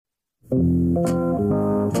If it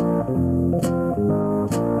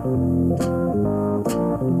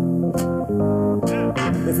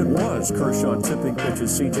was Kershaw tipping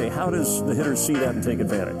pitches, CJ, how does the hitter see that and take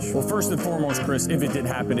advantage? Well, first and foremost, Chris, if it did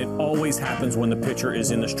happen, it always happens when the pitcher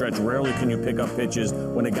is in the stretch. Rarely can you pick up pitches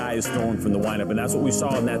when a guy is throwing from the windup, and that's what we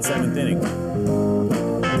saw in that seventh inning.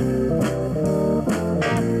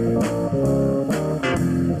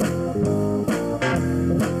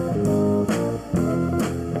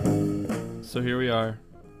 So here we are,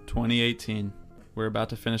 2018. We're about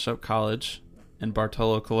to finish up college, and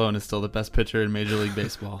Bartolo Colon is still the best pitcher in Major League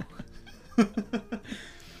Baseball.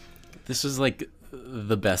 This was like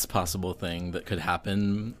the best possible thing that could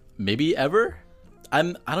happen, maybe ever. I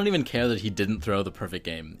don't even care that he didn't throw the perfect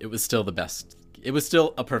game. It was still the best. It was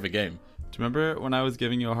still a perfect game. Do you remember when I was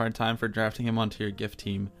giving you a hard time for drafting him onto your gift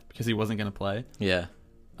team because he wasn't going to play? Yeah.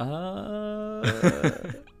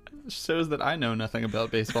 Shows that I know nothing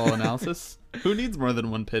about baseball analysis. Who needs more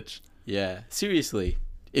than one pitch? Yeah, seriously.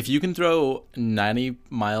 If you can throw 90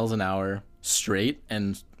 miles an hour straight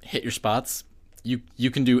and hit your spots,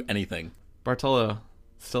 you can do anything. Bartolo,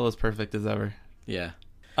 still as perfect as ever. Yeah.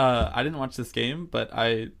 I didn't watch this game, but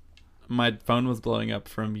my phone was blowing up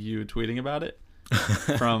from you tweeting about it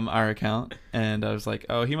from our account, and I was like,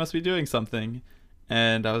 oh, he must be doing something.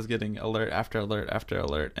 And I was getting alert after alert after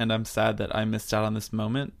alert, and I'm sad that I missed out on this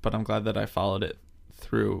moment, but I'm glad that I followed it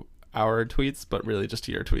through our tweets, but really just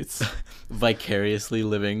your tweets. Vicariously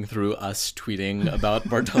living through us tweeting about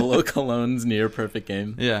Bartolo Colon's near perfect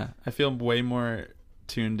game. Yeah, I feel way more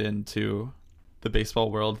tuned into the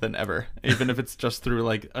baseball world than ever, even if it's just through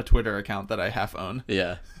like a Twitter account that I half own.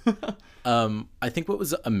 Yeah. I think what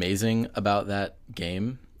was amazing about that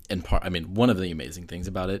game, one of the amazing things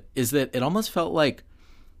about it is that it almost felt like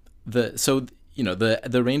the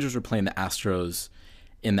Rangers were playing the Astros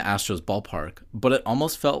in the Astros ballpark, but it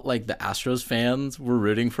almost felt like the Astros fans were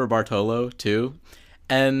rooting for Bartolo too.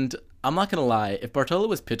 And I'm not going to lie, if Bartolo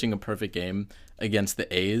was pitching a perfect game against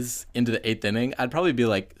the A's into the 8th inning, I'd probably be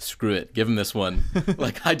like, screw it, give him this one.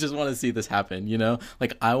 Like, I just want to see this happen, you know?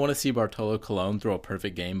 Like, I want to see Bartolo Colon throw a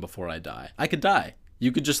perfect game before I die. I could die.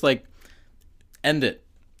 You could just, like, end it.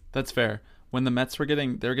 That's fair. When the Mets were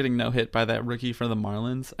getting no hit by that rookie for the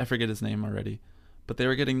Marlins, I forget his name already, but they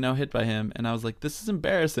were getting no hit by him, and I was like, this is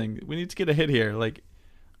embarrassing. We need to get a hit here. Like,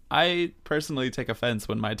 I personally take offense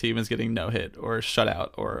when my team is getting no hit or shutout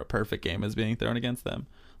or a perfect game is being thrown against them.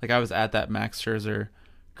 Like, I was at that Max Scherzer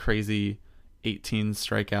crazy 18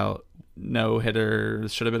 strikeout no hitter,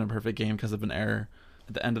 should have been a perfect game because of an error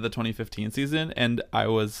at the end of the 2015 season, and I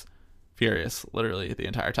was furious literally the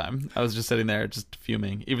entire time. I was just sitting there just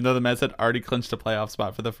fuming, even though the Mets had already clinched a playoff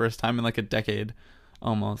spot for the first time in like a decade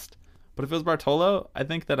almost. But if it was Bartolo, I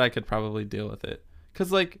think that I could probably deal with it,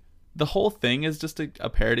 because like the whole thing is just a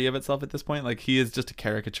parody of itself at this point. Like, he is just a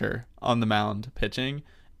caricature on the mound pitching,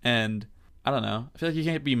 and I don't know, I feel like you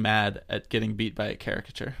can't be mad at getting beat by a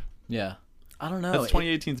caricature. Yeah, I don't know. That's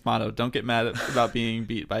 2018's motto. Don't get mad about being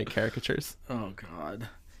beat by caricatures. Oh God.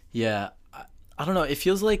 Yeah, I don't know.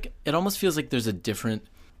 It almost feels like there's a different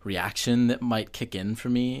reaction that might kick in for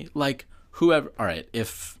me. Like, whoever. All right,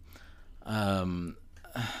 if I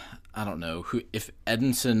don't know if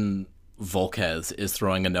Edinson Volquez is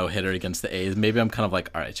throwing a no-hitter against the A's, maybe I'm kind of like,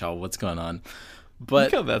 all right, y'all, what's going on?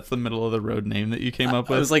 But that's the middle of the road name that you came up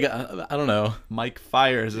with. I was like, I don't know. Mike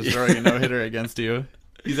Fiers is throwing a no-hitter against you.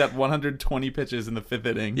 He's at 120 pitches in the 5th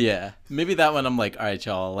inning. Yeah, maybe that one I'm like, all right,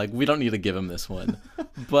 y'all, like, we don't need to give him this one.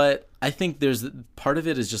 But I think there's part of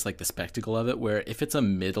it is just like the spectacle of it, where if it's a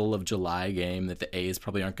middle of July game that the A's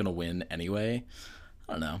probably aren't going to win anyway,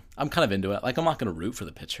 I don't know. I'm kind of into it. Like, I'm not going to root for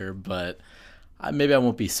the pitcher, but maybe I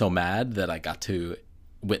won't be so mad that I got to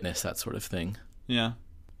witness that sort of thing. Yeah.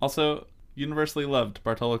 Also, universally loved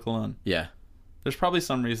Bartolo Colon. Yeah. There's probably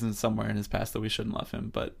some reason somewhere in his past that we shouldn't love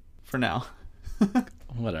him, but for now.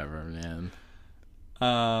 Whatever, man.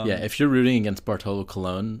 Yeah, if you're rooting against Bartolo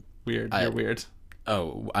Colon... Weird. You're weird.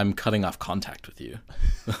 Oh, I'm cutting off contact with you.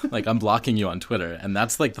 Like, I'm blocking you on Twitter, and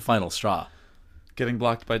that's like the final straw. Getting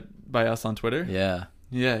blocked by us on Twitter? Yeah.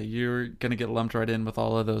 Yeah, you're going to get lumped right in with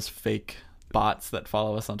all of those fake bots that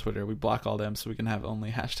follow us on Twitter. We block all them so we can have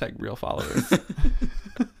only #real followers.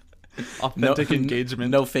 Authentic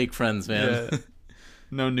engagement. No fake friends, man. Yeah.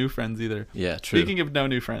 No new friends either. Yeah, true. Speaking of no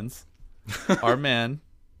new friends, our man,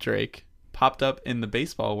 Drake, popped up in the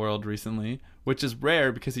baseball world recently, which is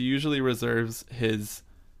rare because he usually reserves his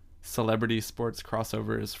celebrity sports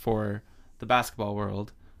crossovers for the basketball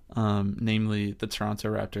world, namely the Toronto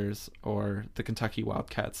Raptors or the Kentucky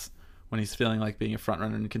Wildcats, when he's feeling like being a front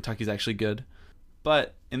runner and Kentucky's actually good.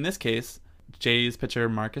 But in this case, Jays pitcher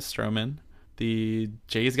Marcus Stroman the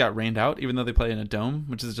Jays got rained out, even though they play in a dome,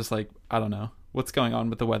 which is just like, I don't know what's going on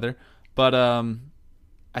with the weather. But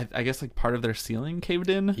I guess like part of their ceiling caved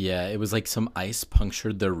in. Yeah, it was like some ice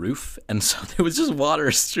punctured their roof, and so there was just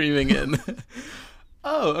water streaming in.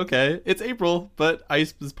 Oh, okay. It's April, but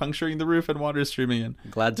ice is puncturing the roof and water is streaming in.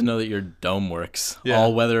 Glad to know that your dome works. Yeah.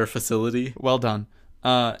 All-weather facility. Well done.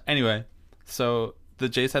 Anyway, so the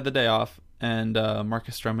Jays had the day off, and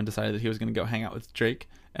Marcus Stroman decided that he was going to go hang out with Drake.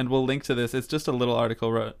 And we'll link to this. It's just a little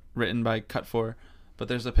article written by Cut4, but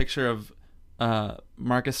there's a picture of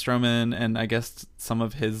Marcus Stroman and I guess some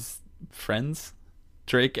of his friends,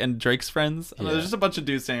 Drake and Drake's friends. Yeah. There's just a bunch of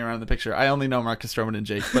dudes standing around in the picture. I only know Marcus Stroman and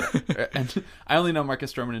Jake, but and I only know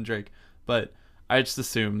Marcus Stroman and Drake, but I just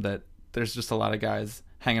assume that there's just a lot of guys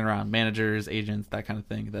hanging around, managers, agents, that kind of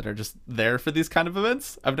thing, that are just there for these kind of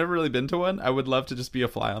events. I've never really been to one. I would love to just be a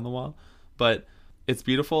fly on the wall, but it's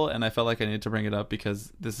beautiful, and I felt like I needed to bring it up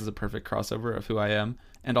because this is a perfect crossover of who I am.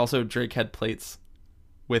 And also, Drake had plates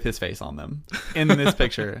with his face on them in this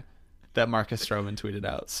picture that Marcus Stroman tweeted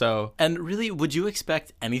out. So, And really, would you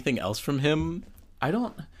expect anything else from him? I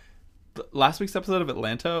don't... Last week's episode of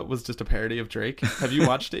Atlanta was just a parody of Drake. Have you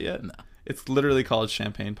watched it yet? No. It's literally called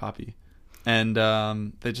Champagne Poppy. And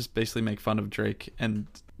they just basically make fun of Drake, and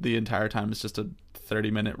the entire time it's just a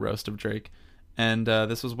 30-minute roast of Drake. And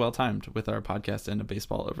this was well-timed with our podcast and a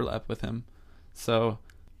baseball overlap with him. So,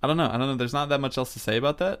 I don't know. There's not that much else to say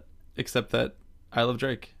about that, except that I love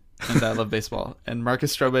Drake and I love baseball. And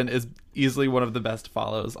Marcus Stroman is easily one of the best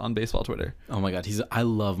follows on baseball Twitter. Oh my God, I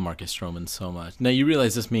love Marcus Stroman so much. Now, you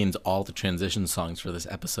realize this means all the transition songs for this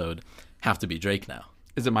episode have to be Drake now.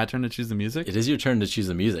 Is it my turn to choose the music? It is your turn to choose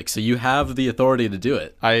the music, so you have the authority to do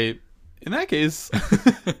it. In that case,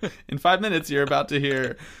 in 5 minutes, you're about to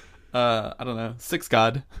hear, I don't know, Six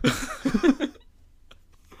God.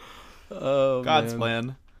 Oh, God's man.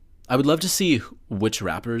 Plan. I would love to see which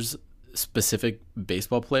rappers specific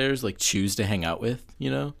baseball players like choose to hang out with,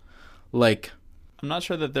 you know? Like, I'm not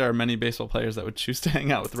sure that there are many baseball players that would choose to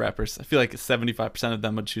hang out with rappers. I feel like 75% of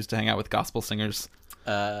them would choose to hang out with gospel singers,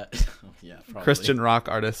 yeah, probably. Christian rock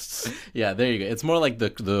artists. Yeah, there you go. It's more like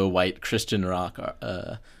the white Christian rock.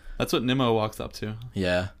 That's what Nimmo walks up to.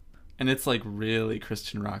 Yeah. And it's like really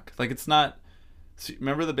Christian rock. Like it's not... So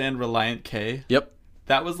remember the band Reliant K? Yep.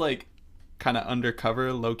 That was like kind of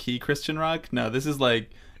undercover, low-key Christian rock. No, this is like,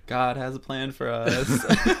 God has a plan for us.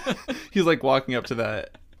 He's like walking up to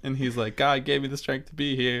that, and he's like, God gave me the strength to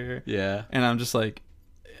be here. Yeah. And I'm just like,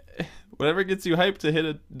 whatever gets you hyped to hit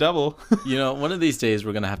a double. You know, one of these days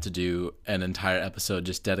we're going to have to do an entire episode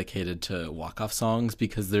just dedicated to walk-off songs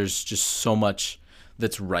because there's just so much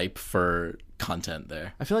that's ripe for content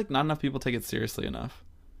there. I feel like not enough people take it seriously enough.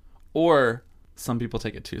 Or some people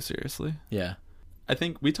take it too seriously. Yeah. I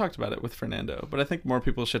think we talked about it with Fernando, but I think more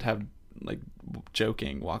people should have like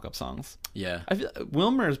joking walk-up songs. Yeah. I feel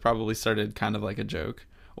Wilmer's probably started kind of like a joke,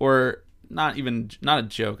 or not a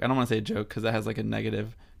joke. I don't want to say a joke because that has like a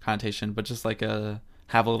negative connotation, but just like a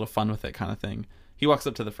have a little fun with it kind of thing. He walks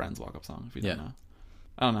up to the Friends walk-up song. If you don't know,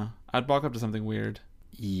 I don't know. I'd walk up to something weird.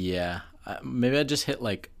 Yeah. Maybe I'd just hit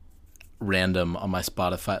like random on my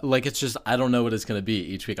Spotify. Like it's just, I don't know what it's going to be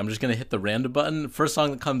each week. I'm just going to hit the random button. First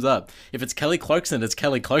song that comes up. If it's Kelly Clarkson, it's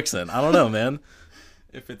Kelly Clarkson. I don't know, man.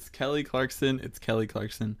 If it's Kelly Clarkson, it's Kelly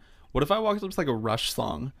Clarkson. What if I walked up to like a Rush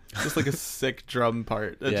song? Just like a sick drum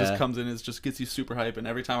part that just comes in and just gets you super hype. And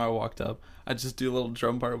every time I walked up, I'd just do a little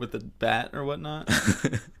drum part with the bat or whatnot.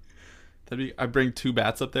 I bring 2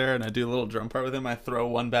 bats up there and I do a little drum part with him. I throw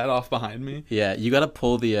 1 bat off behind me. Yeah, you got to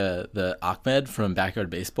pull the Ahmed from Backyard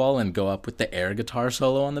Baseball and go up with the air guitar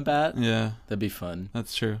solo on the bat. Yeah, That'd be fun.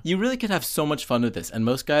 that's true. You really could have so much fun with this. And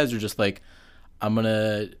most guys are just like, I'm going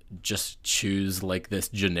to just choose like this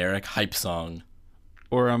generic hype song.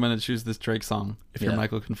 Or I'm going to choose this Drake song if you're Yeah.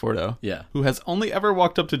 Michael Conforto. Yeah. Who has only ever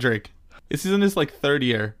walked up to Drake. This is in his like 3rd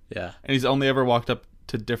year. Yeah. And he's only ever walked up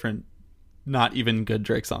to different, not even good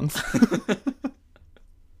Drake songs.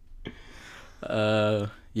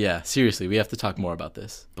 Yeah, seriously, we have to talk more about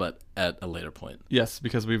this, but at a later point. Yes,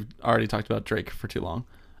 because we've already talked about Drake for too long.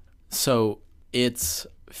 So it's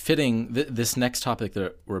fitting. This next topic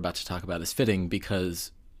that we're about to talk about is fitting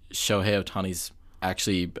because Shohei Ohtani's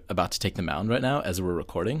actually about to take the mound right now as we're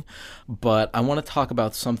recording. But I want to talk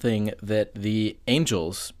about something that the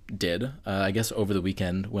Angels did, I guess, over the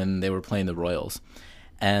weekend when they were playing the Royals.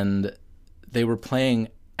 And they were playing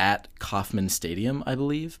at Kauffman Stadium, I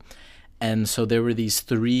believe. And so there were these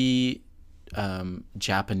 3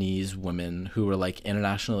 Japanese women who were like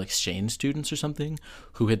international exchange students or something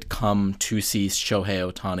who had come to see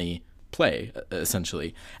Shohei Ohtani play,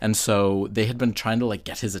 essentially. And so they had been trying to like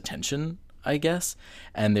get his attention I guess,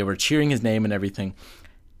 and they were cheering his name and everything.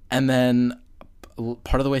 And then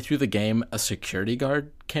part of the way through the game, a security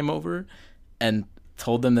guard came over and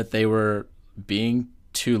told them that they were being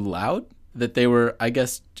too loud, that they were, I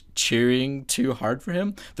guess, cheering too hard for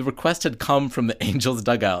him. The request had come from the Angels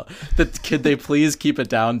dugout that could they please keep it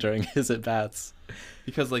down during his at-bats.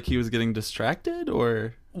 Because like he was getting distracted,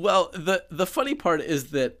 or Well, the funny part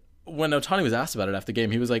is that when Ohtani was asked about it after the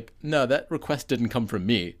game, he was like, no, that request didn't come from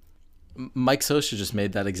me. Mike Scioscia just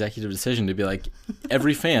made that executive decision to be like,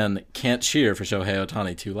 every fan can't cheer for Shohei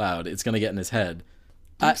Ohtani too loud. It's going to get in his head.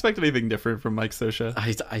 do you expect anything different from Mike Scioscia?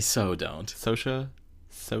 I so don't. Scioscia?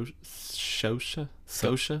 Scioscia?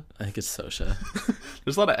 I think it's Scioscia.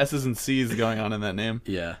 There's a lot of S's and C's going on in that name.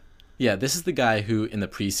 Yeah. Yeah, this is the guy who in the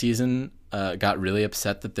preseason got really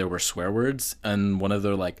upset that there were swear words on one of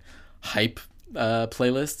their like hype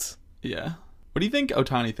playlists. Yeah. What do you think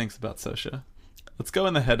Ohtani thinks about Scioscia? Let's go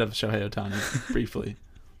in the head of Shohei Ohtani briefly.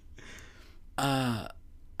 I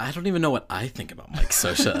don't even know what I think about Mike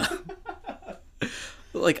Scioscia.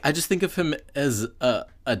 Like, I just think of him as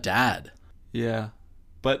a dad. Yeah.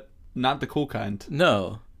 But not the cool kind.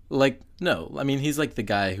 No. I mean, he's like the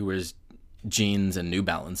guy who wears jeans and New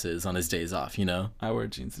Balances on his days off, you know? I wear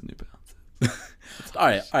jeans and New Balances. All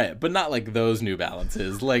right, but not like those New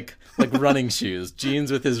Balances, like running shoes,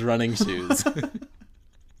 jeans with his running shoes.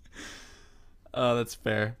 Oh, that's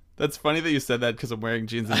fair. That's funny that you said that because I'm wearing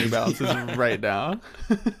jeans and New Balances right now.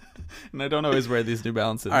 And I don't always wear these New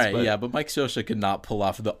Balances. All right, but Mike Scioscia could not pull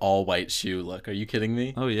off the all-white shoe look. Are you kidding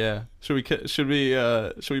me? Oh yeah. Should we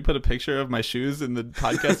put a picture of my shoes in the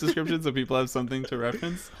podcast description so people have something to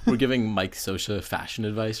reference? We're giving Mike Scioscia fashion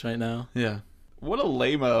advice right now. Yeah. What a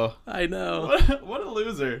lame-o. I know. What a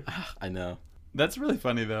loser. I know. That's really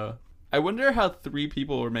funny though. I wonder how 3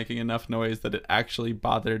 people were making enough noise that it actually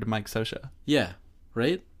bothered Mike Scioscia. Yeah,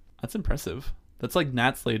 right? That's impressive. That's like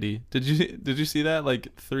Nats lady. Did you see that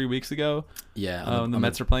like 3 weeks ago? Yeah. The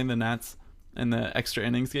Mets were playing the Nats in the extra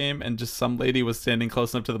innings game, and just some lady was standing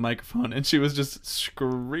close enough to the microphone, and she was just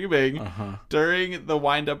screaming during the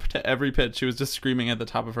windup to every pitch. She was just screaming at the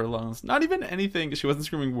top of her lungs. Not even anything. She wasn't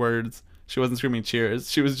screaming words. She wasn't screaming cheers.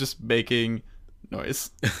 She was just making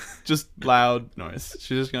noise, just loud noise.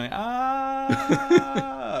 She's just going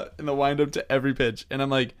in the windup to every pitch, and I'm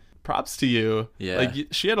like, props to you. Yeah. Like,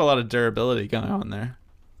 she had a lot of durability going on there.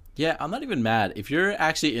 Yeah, I'm not even mad. If you're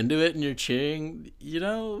actually into it and you're cheering, you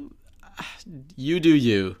know, you do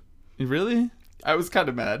you. Really? I was kind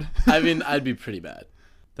of mad. I mean, I'd be pretty mad.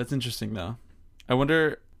 That's interesting, though. I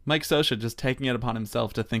wonder, Mike Scioscia just taking it upon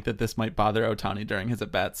himself to think that this might bother Ohtani during his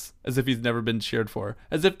at-bats, as if he's never been cheered for.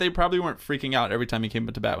 As if they probably weren't freaking out every time he came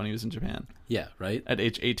to bat when he was in Japan. Yeah, right? At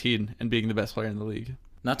age 18 and being the best player in the league.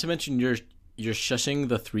 Not to mention you're shushing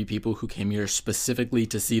the 3 people who came here specifically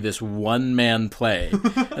to see this one man play.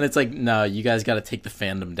 And it's like, no, you guys got to take the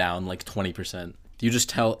fandom down like 20%. You just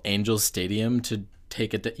tell Angels Stadium to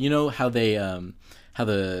take it. You know how they, how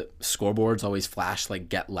the scoreboards always flash like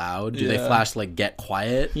get loud? Do they flash like get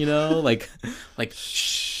quiet? You know, like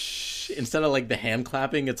shh. Instead of like the hand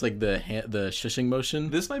clapping, it's like the shushing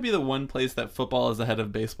motion. This might be the one place that football is ahead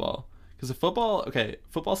of baseball. Because football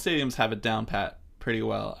stadiums have it down pat pretty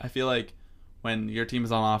well. I feel like when your team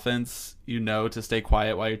is on offense, you know to stay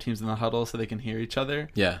quiet while your team's in the huddle so they can hear each other.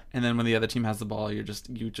 Yeah. And then when the other team has the ball, you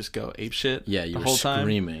just go ape shit. Yeah, the whole time.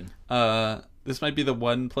 Screaming. This might be the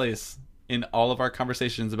one place in all of our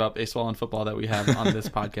conversations about baseball and football that we have on this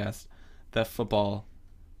podcast that football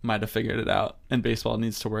might have figured it out and baseball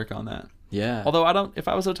needs to work on that. Yeah. Although if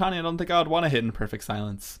I was Ohtani, I don't think I would want to hit in perfect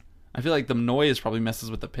silence. I feel like the noise probably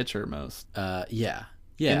messes with the pitcher most. Yeah.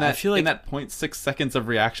 Yeah, I feel like in that 0.6 seconds of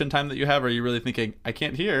reaction time that you have, are you really thinking, I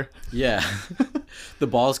can't hear? Yeah. The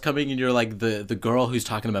ball's coming and you're like, the girl who's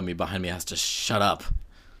talking about me behind me has to shut up.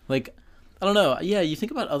 Like, I don't know. Yeah, you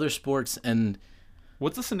think about other sports and...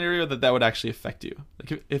 What's the scenario that would actually affect you?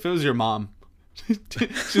 Like, if it was your mom, she's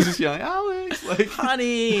just yelling, Alex! Like,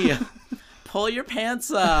 honey, pull your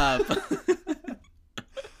pants up.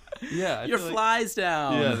 Yeah. Your fly's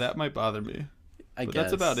down. Yeah, that might bother me. I guess.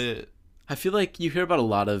 That's about it. I feel like you hear about a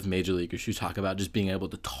lot of major leaguers who talk about just being able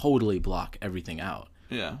to totally block everything out.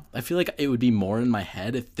 Yeah. I feel like it would be more in my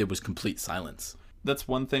head if there was complete silence. That's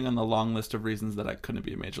one thing on the long list of reasons that I couldn't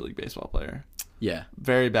be a Major League Baseball player. Yeah.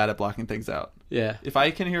 Very bad at blocking things out. Yeah. If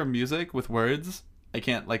I can hear music with words, I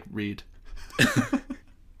can't, like, read.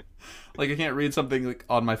 Like, I can't read something, like,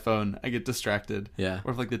 on my phone. I get distracted. Yeah.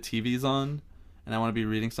 Or if, like, the TV's on and I want to be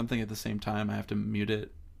reading something at the same time, I have to mute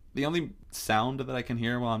it. The only sound that I can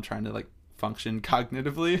hear while I'm trying to, like, function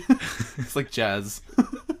cognitively it's like jazz.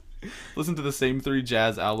 Listen to the same 3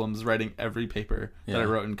 jazz albums, writing every paper that I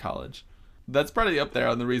wrote in college. That's probably up there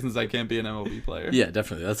on the reasons I can't be an MLB player. Yeah,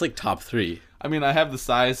 definitely. That's like top 3. I mean, I have the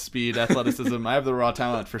size, speed, athleticism. I have the raw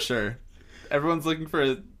talent for sure. Everyone's looking for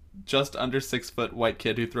a just under 6 foot white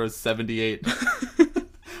kid who throws 78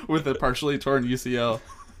 with a partially torn UCL.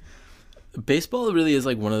 Baseball really is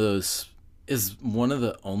like one of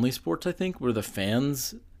the only sports, I think, where the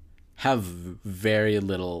fans have very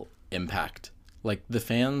little impact. Like, the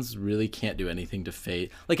fans really can't do anything to fade.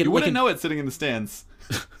 Like, You wouldn't know it sitting in the stands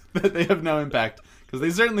that they have no impact, because they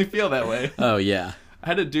certainly feel that way. Oh, yeah. I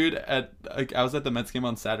had a dude I was at the Mets game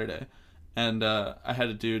on Saturday, and I had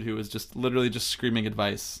a dude who was just literally just screaming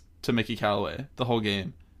advice to Mickey Callaway the whole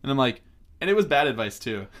game. And I'm like, and it was bad advice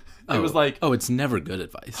too. It was like, it's never good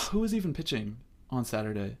advice. who was even pitching on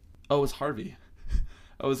Saturday? Oh, it was Harvey.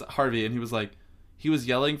 It was Harvey, and he was like, he was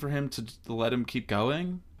yelling for him to let him keep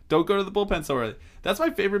going. Don't go to the bullpen so early. That's my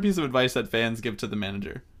favorite piece of advice that fans give to the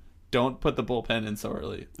manager. Don't put the bullpen in so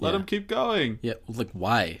early. Let him keep going. Yeah, like,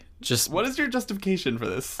 why? Just What is your justification for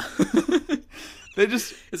this? They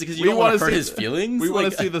just... Is it because you don't want to hurt his see- feelings? We want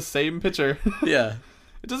Like, to see the same pitcher. Yeah.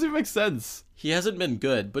 It doesn't even make sense. He hasn't been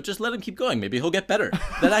good, but just let him keep going. Maybe he'll get better.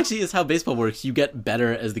 That actually is how baseball works. You get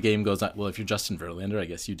better as the game goes on. Well, if you're Justin Verlander, I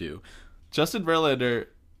guess you do. Justin Verlander,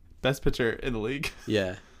 best pitcher in the league.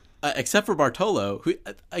 Yeah. Except for Bartolo, who,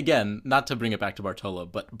 again, not to bring it back to Bartolo,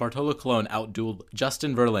 but Bartolo Colon outdueled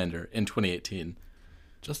Justin Verlander in 2018.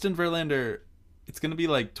 Justin Verlander, it's going to be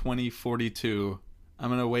like 2042. I'm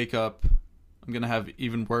going to wake up. I'm going to have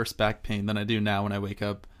even worse back pain than I do now when I wake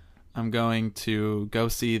up. I'm going to go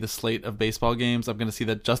see the slate of baseball games. I'm going to see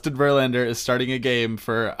that Justin Verlander is starting a game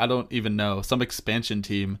for, I don't even know, some expansion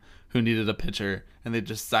team who needed a pitcher. And they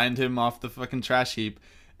just signed him off the fucking trash heap.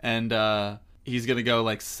 And he's going to go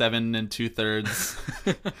like 7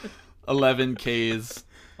 2/3, 11 Ks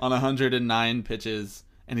on 109 pitches.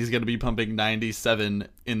 And he's going to be pumping 97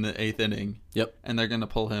 in the 8th inning. Yep. And they're going to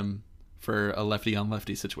pull him for a lefty on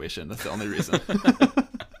lefty situation. That's the only reason.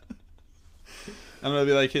 I'm going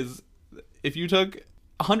to be like if you took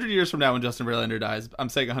 100 years from now when Justin Verlander dies, I'm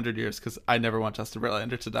saying 100 years because I never want Justin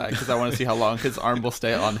Verlander to die because I want to see how long his arm will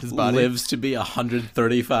stay on his body. Lives to be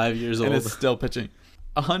 135 years old. And is still pitching.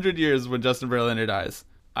 100 years when Justin Verlander dies.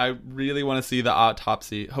 I really want to see the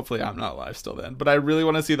autopsy. Hopefully I'm not alive still then. But I really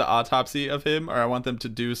want to see the autopsy of him, or I want them to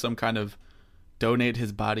do some kind of donate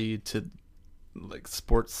his body to like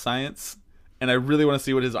sports science. And I really want to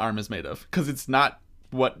see what his arm is made of because it's not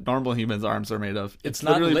what normal humans' arms are made of. It's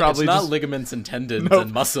not literally probably it's not just ligaments and tendons Nope.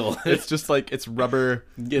 and muscle. It's just like it's rubber.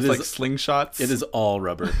 It's like is- slingshots. It is all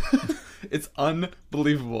rubber. It's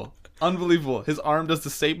unbelievable. Unbelievable. His arm does the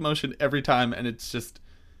same motion every time, and it's just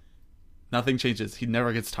nothing changes. He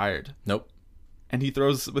never gets tired, Nope. and he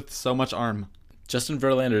throws with so much arm. Justin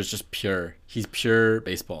Verlander is just pure. He's pure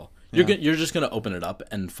baseball. You're just gonna open it up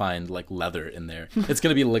and find like leather in there. It's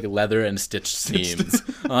gonna be like leather and stitched seams.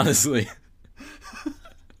 Honestly,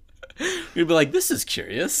 you'd be like, "This is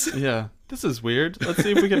curious." Yeah, this is weird. Let's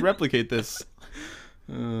see if we can replicate this.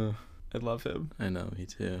 I love him. I know, me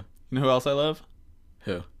too. You know who else I love?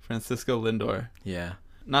 Who? Francisco Lindor. Yeah.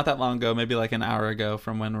 Not that long ago, maybe like an hour ago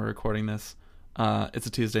from when we're recording this. It's a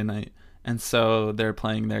Tuesday night, and so they're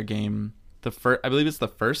playing their game. I believe it's the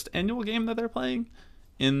first annual game that they're playing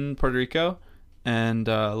in Puerto Rico, and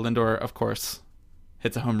Lindor, of course,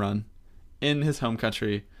 hits a home run in his home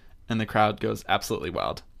country, and the crowd goes absolutely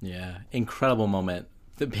wild. Yeah. Incredible moment.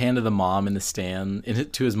 The hand of the mom in the stand,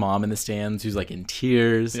 to his mom in the stands, who's like in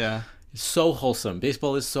tears. Yeah. So wholesome.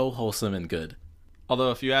 Baseball is so wholesome and good.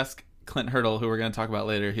 Although if you ask Clint Hurdle, who we're going to talk about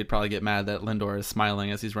later, he'd probably get mad that Lindor is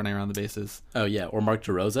smiling as he's running around the bases. Oh yeah, or Mark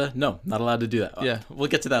DeRosa? No, not allowed to do that. Yeah. We'll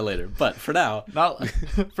get to that later. But for now,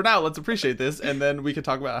 For now, let's appreciate this, and then we can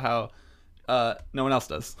talk about how no one else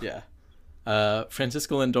does. yeah.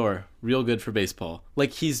 Francisco Lindor, real good for baseball.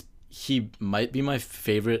 Like he might be my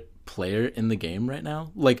favorite player in the game right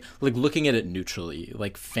now. Like looking at it neutrally,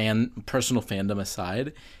 like personal fandom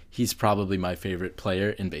aside, he's probably my favorite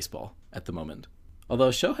player in baseball at the moment. Although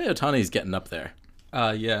Shohei Ohtani's getting up there.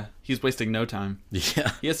 Yeah, he's wasting no time.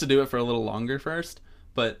 Yeah. He has to do it for a little longer first.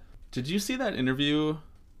 But did you see that interview?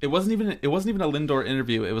 It wasn't even a Lindor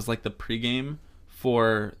interview. It was like the pregame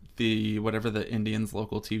for the whatever the Indians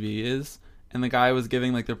local TV is, and the guy was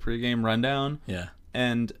giving like the pregame rundown. Yeah.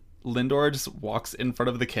 And Lindor just walks in front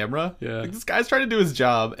of the camera. Yeah. Like, this guy's trying to do his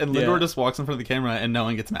job, and Lindor Yeah. just walks in front of the camera, and no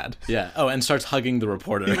one gets mad. Yeah. Oh, and starts hugging the He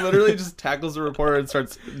reporter. literally just tackles the reporter and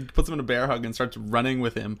puts him in a bear hug and starts running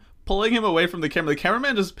with him, pulling him away from the camera. The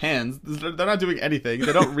cameraman just pans. They're not doing anything.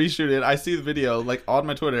 They don't reshoot it. I see the video like on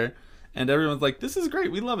my Twitter, and everyone's like, "This is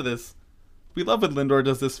great. We love this. We love when Lindor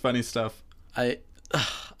does this funny stuff." I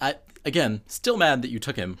Again, still mad that you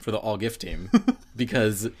took him for the all gift team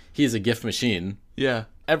because he's a gift machine. Yeah,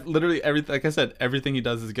 literally everything. Like I said, everything he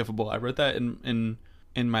does is giftable. I wrote that in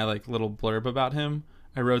my like little blurb about him.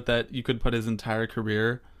 I wrote that you could put his entire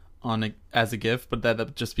career on as a GIF, but that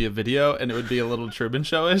would just be a video, and it would be a little Truman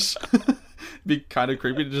Show-ish. Be kind of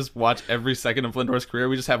creepy to just watch every second of Lindor's career.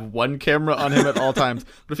 We just have one camera on him at all times.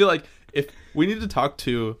 But I feel like if we need to talk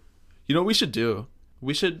to, you know what we should do?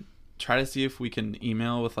 We should try to see if we can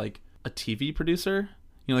email with like a TV producer,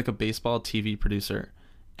 you know, like a baseball TV producer,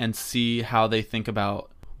 and see how they think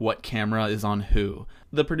about what camera is on who.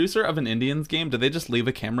 The producer of an Indians game, do they just leave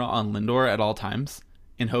a camera on Lindor at all times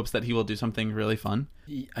in hopes that he will do something really fun?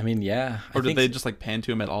 I mean, yeah. Or do they just like pan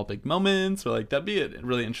to him at all big moments? Or like, that'd be a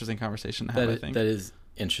really interesting conversation to have, I think. That is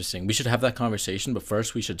interesting. We should have that conversation, but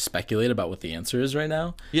first we should speculate about what the answer is right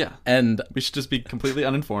now. Yeah. And we should just be completely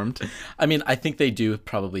uninformed. I mean, I think they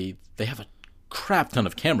have a crap ton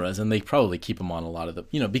of cameras, and they probably keep them on a lot of the,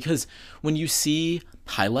 you know, because when you see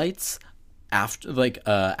highlights after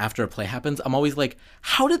a play happens, I'm always like,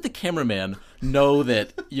 how did the cameraman know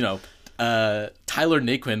that, you know, Tyler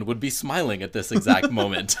Naquin would be smiling at this exact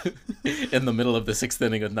moment in the middle of the sixth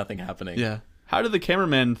inning with nothing happening? Yeah. How did the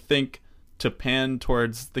cameraman think to pan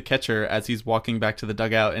towards the catcher as he's walking back to the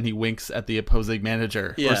dugout and he winks at the opposing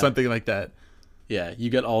manager or something like that? Yeah, you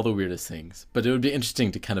get all the weirdest things. But it would be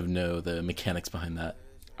interesting to kind of know the mechanics behind that.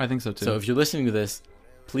 I think so too. So if you're listening to this,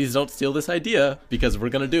 please don't steal this idea, because we're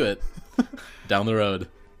going to do it down the road.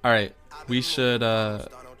 All right. We should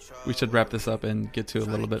wrap this up and get to a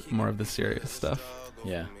little bit more of the serious stuff.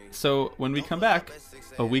 Yeah. So when we come back,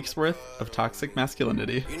 a week's worth of toxic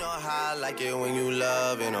masculinity. You know how I like it when you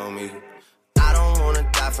loving on me. I don't want to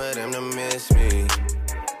die for them to miss me.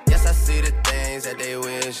 Yes, I see the things that they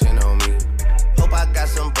wishing on me. Hope I got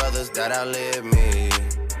some brothers that outlive me.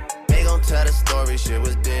 They gon' tell the story, shit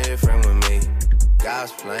was different with me.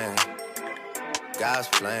 God's plan. God's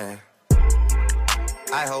plan.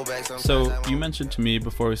 So you mentioned to me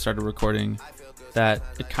before we started recording that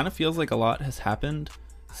it kind of feels like a lot has happened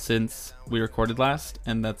since we recorded last,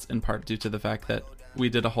 and that's in part due to the fact that we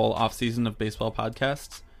did a whole off season of baseball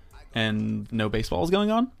podcasts and no baseball is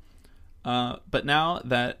going on. But now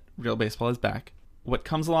that real baseball is back, what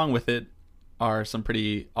comes along with it are some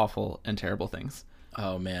pretty awful and terrible things.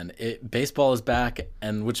 Oh man, baseball is back,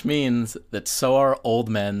 and which means that so are old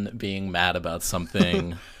men being mad about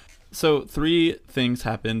something. So 3 things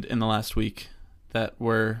happened in the last week that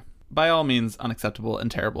were by all means unacceptable and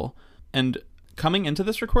terrible. And coming into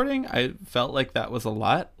this recording, I felt like that was a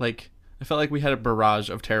lot. Like, I felt like we had a barrage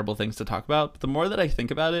of terrible things to talk about. But the more that I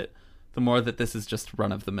think about it, the more that this is just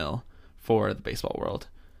run of the mill for the baseball world.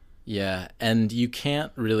 Yeah, and you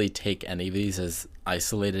can't really take any of these as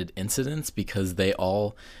isolated incidents because they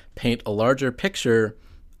all paint a larger picture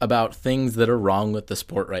about things that are wrong with the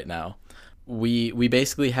sport right now. We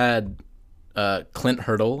basically had Clint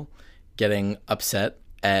Hurdle getting upset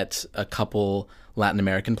at a couple Latin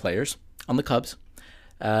American players on the Cubs.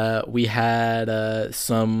 We had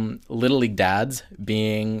some Little League dads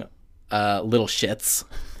being little shits.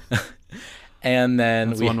 And then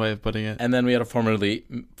that's one way of putting it. And then we had a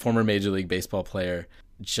former Major League Baseball player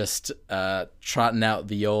just trotting out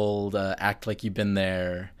the old act like you've been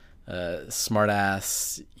there, smart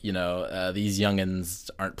ass, you know, these youngins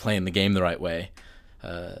aren't playing the game the right way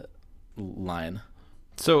line.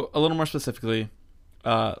 So a little more specifically,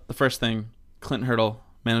 the first thing, Clint Hurdle,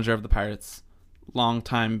 manager of the Pirates,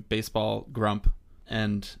 longtime baseball grump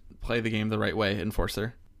and play the game the right way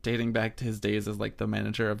enforcer, dating back to his days as like the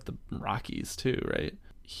manager of the Rockies too, right?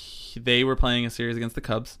 They were playing a series against the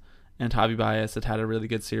Cubs, and Javi Baez had a really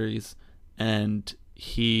good series, and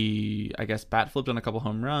he, I guess, bat flipped on a couple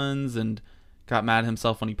home runs and got mad at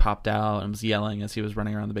himself when he popped out and was yelling as he was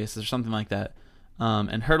running around the bases or something like that.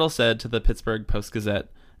 And Hurdle said to the Pittsburgh Post-Gazette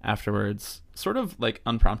afterwards, sort of like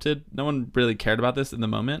unprompted, no one really cared about this in the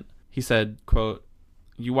moment. He said, quote,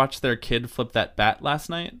 "You watched their kid flip that bat last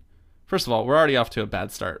night?" First of all, we're already off to a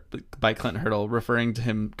bad start by Clint Hurdle, referring to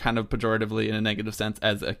him kind of pejoratively in a negative sense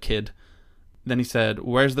as a kid. Then he said,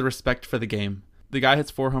 "Where's the respect for the game? The guy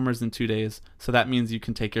hits 4 homers in 2 days, so that means you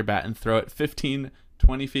can take your bat and throw it 15,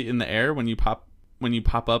 20 feet in the air when you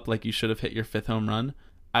pop up like you should have hit your 5th home run.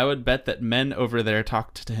 I would bet that men over there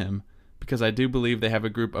talked to him, because I do believe they have a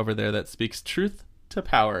group over there that speaks truth to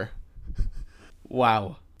power."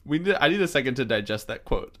 Wow. I need a second to digest that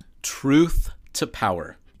quote. Truth to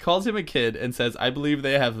power. Calls him a kid and says, "I believe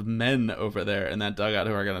they have men over there in that dugout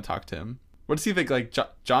who are going to talk to him." What does he think? Like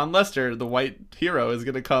John Lester, the white hero, is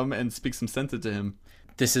going to come and speak some sense into him?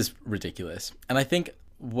 This is ridiculous. And I think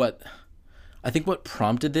what I think what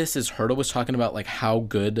prompted this is Hertl was talking about like how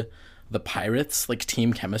good the Pirates like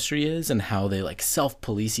team chemistry is and how they like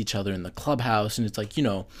self-police each other in the clubhouse. And it's like, you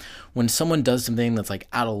know, when someone does something that's like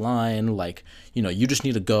out of line, like, you know, you just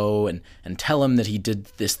need to go and tell him that he did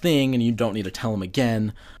this thing and you don't need to tell him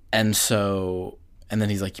again. And then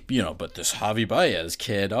he's like, you know, but this Javi Baez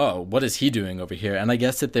kid, oh, what is he doing over here? And I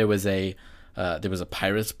guess that there was a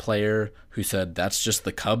Pirates player who said that's just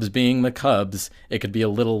the Cubs being the Cubs. It could be a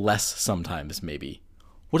little less sometimes, maybe.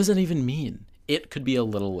 What does that even mean? It could be a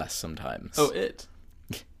little less sometimes. Oh, it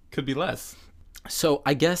could be less. So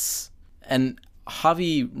I guess, and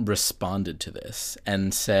Javi responded to this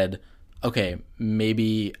and said, okay,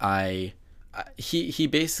 maybe he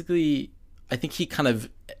basically, I think he kind of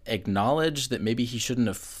acknowledged that maybe he shouldn't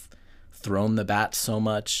have thrown the bat so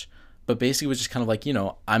much, but basically was just kind of like, you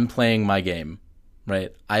know, I'm playing my game,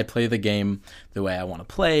 right? I play the game the way I want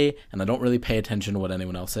to play, and I don't really pay attention to what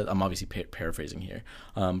anyone else says. I'm obviously paraphrasing here.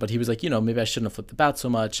 But he was like, you know, maybe I shouldn't have flipped the bat so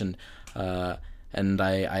much, and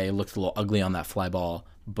I looked a little ugly on that fly ball,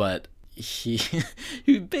 but he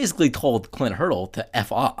basically told Clint Hertl to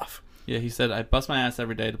F off. Yeah, he said, I bust my ass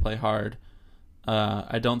every day to play hard.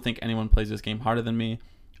 I don't think anyone plays this game harder than me.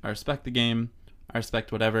 I respect the game. I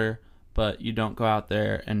respect whatever, but you don't go out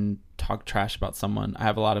there and talk trash about someone. I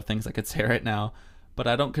have a lot of things I could say right now, but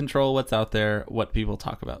I don't control what's out there, what people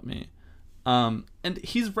talk about me. And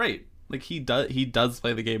he's right. Like, he does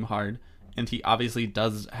play the game hard, and he obviously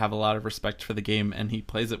does have a lot of respect for the game, and he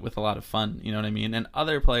plays it with a lot of fun, you know what I mean? And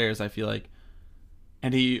other players, I feel like,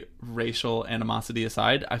 any racial animosity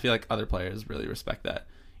aside, I feel like other players really respect that.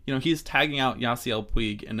 You know, he's tagging out Yasiel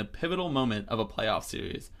Puig in a pivotal moment of a playoff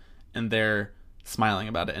series, and they're smiling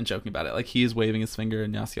about it and joking about it. Like, he's waving his finger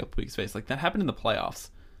in Yasiel Puig's face. Like, that happened in the playoffs.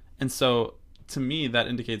 And so, to me, that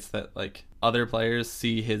indicates that, like, other players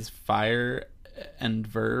see his fire and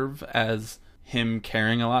verve as him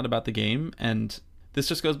caring a lot about the game. And this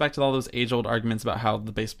just goes back to all those age-old arguments about how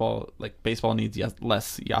the baseball needs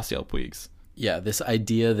less Yasiel Puigs. Yeah, this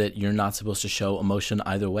idea that you're not supposed to show emotion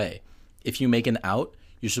either way. If you make an out,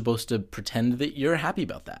 you're supposed to pretend that you're happy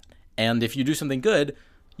about that. And if you do something good,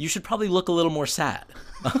 you should probably look a little more sad.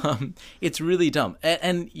 It's really dumb.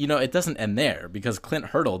 And, you know, it doesn't end there, because Clint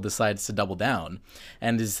Hertl decides to double down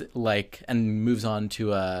and and moves on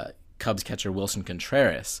to Cubs catcher Wilson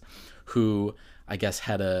Contreras, who I guess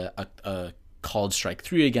had a called strike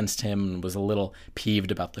 3 against him and was a little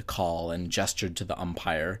peeved about the call and gestured to the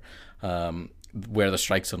umpire where the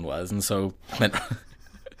strike zone was. And so Clint...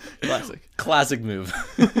 Classic move.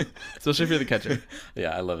 Especially for the catcher.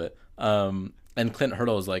 Yeah, I love it. And Clint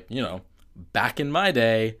Hertl is like, you know, back in my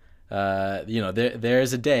day, you know,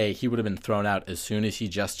 there's a day he would have been thrown out as soon as he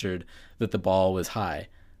gestured that the ball was high.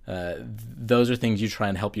 Those are things you try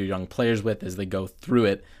and help your young players with as they go through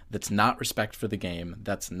it. That's not respect for the game.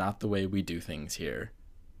 That's not the way we do things here.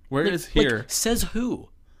 Where is here? Like, says who?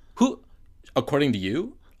 Who? According to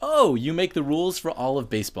you? Oh, you make the rules for all of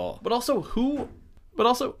baseball. But also, who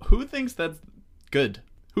thinks that's good?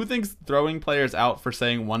 Who thinks throwing players out for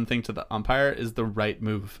saying one thing to the umpire is the right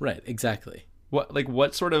move? Right, exactly.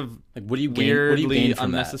 What sort of what do you gain, weirdly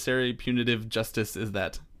unnecessary punitive justice is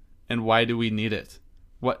that? And why do we need it?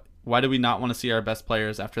 Why do we not want to see our best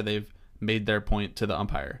players after they've made their point to the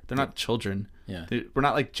umpire? They're not children. Yeah. We're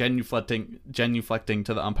not like genuflecting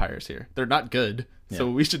to the umpires here. They're not good. Yeah. So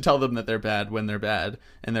we should tell them that they're bad when they're bad,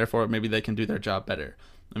 and therefore maybe they can do their job better.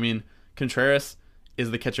 I mean, Contreras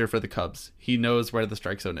is the catcher for the Cubs. He knows where the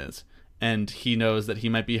strike zone is, and he knows that he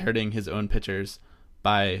might be hurting his own pitchers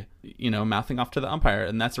by, you know, mouthing off to the umpire,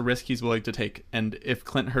 and that's a risk he's willing to take. And if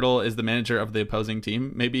Clint Hertl is the manager of the opposing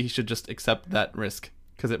team, maybe he should just accept that risk,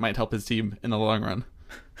 because it might help his team in the long run.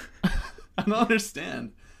 I don't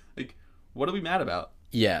understand. Like, what are we mad about?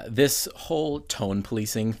 Yeah, this whole tone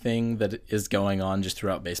policing thing that is going on just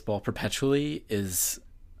throughout baseball perpetually is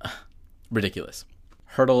ridiculous.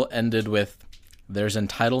 Hertl ended with, there's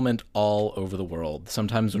entitlement all over the world.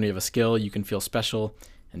 Sometimes when you have a skill, you can feel special,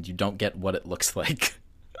 and you don't get what it looks like.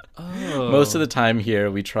 Oh. Most of the time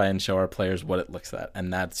here, we try and show our players what it looks like,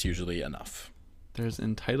 and that's usually enough. There's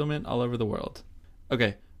entitlement all over the world.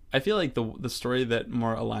 Okay, I feel like the story that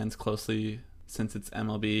more aligns closely, since it's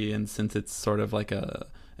MLB and since it's sort of like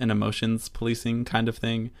an emotions policing kind of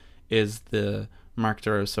thing, is the Mark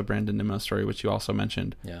DeRosa, Brandon Nimmo story, which you also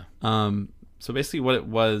mentioned. Yeah. So basically what it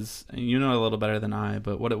was, and you know a little better than I,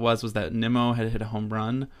 but what it was that Nimmo had hit a home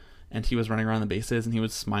run, and he was running around the bases, and he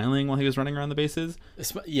was smiling while he was running around the bases.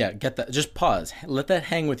 Yeah, get that. Just pause. Let that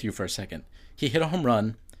hang with you for a second. He hit a home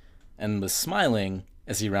run and was smiling,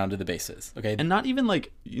 as he rounded the bases. Okay, And not even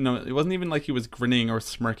like, it wasn't even like he was grinning or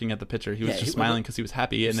smirking at the pitcher. He was just smiling because he was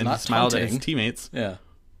happy, and then he smiled at his teammates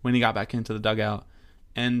when he got back into the dugout.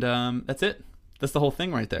 And that's it. That's the whole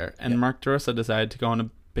thing right there. And Mark DeRosa decided to go on a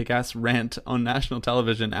big-ass rant on national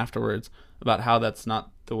television afterwards about how that's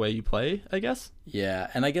not the way you play, I guess. Yeah,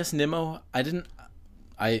 and I guess Nimmo, I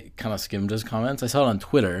kind of skimmed his comments. I saw it on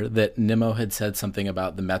Twitter that Nimmo had said something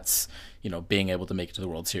about the Mets, being able to make it to the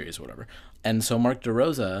World Series or whatever. And so Mark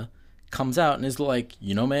DeRosa comes out and is like,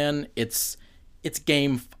 man, it's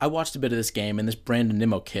game. I watched a bit of this game and this Brandon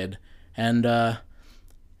Nimmo kid, and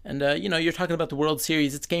you're talking about the World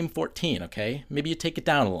Series. It's game 14, okay? Maybe you take it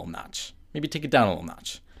down a little notch.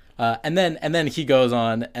 And then he goes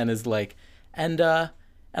on and is like, and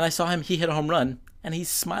I saw him. He hit a home run, and he's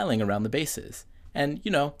smiling around the bases. And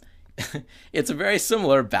it's a very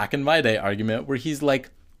similar back in my day argument where he's like,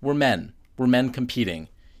 we're men competing.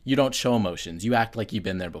 You don't show emotions. You act like you've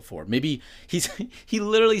been there before. Maybe he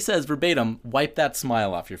literally says verbatim, wipe that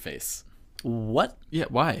smile off your face. What? Yeah,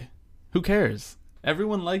 why? Who cares?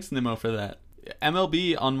 Everyone likes Nimmo for that.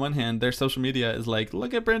 MLB, on one hand, their social media is like,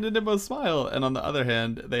 look at Brandon Nimmo's smile. And on the other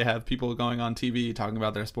hand, they have people going on TV talking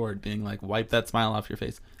about their sport, being like, wipe that smile off your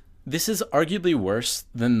face. This is arguably worse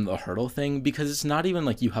than the hurdle thing because it's not even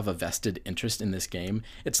like you have a vested interest in this game.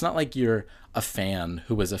 It's not like you're a fan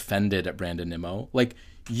who was offended at Brandon Nimmo. Like,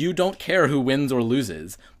 you don't care who wins or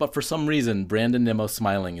loses, but for some reason, Brandon Nimmo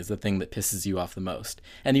smiling is the thing that pisses you off the most.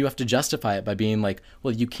 And you have to justify it by being like,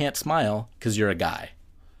 well, you can't smile because you're a guy.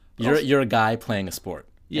 You're a guy playing a sport,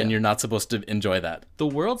 and you're not supposed to enjoy that. The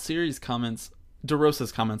World Series comments,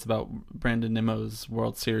 DeRosa's comments about Brandon Nimmo's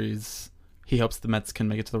World Series, he hopes the Mets can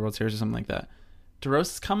make it to the World Series or something like that.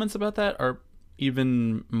 DeRosa's comments about that are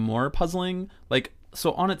even more puzzling. Like,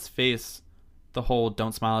 so on its face, the whole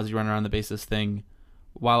don't smile as you run around the bases thing,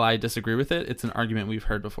 while I disagree with it, it's an argument we've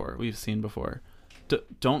heard before, we've seen before.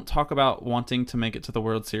 Don't talk about wanting to make it to the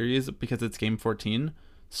World Series because it's game 14.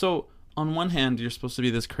 So on one hand, you're supposed to be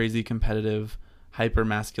this crazy competitive,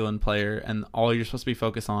 hyper-masculine player, and all you're supposed to be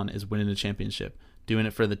focused on is winning a championship, doing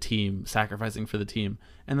it for the team, sacrificing for the team.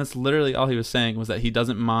 And that's literally all he was saying, was that he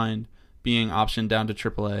doesn't mind being optioned down to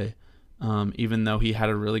AAA, even though he had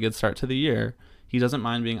a really good start to the year. He doesn't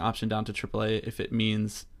mind being optioned down to AAA if it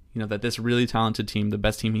means, that this really talented team, the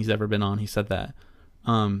best team he's ever been on, he said that,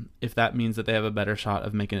 if that means that they have a better shot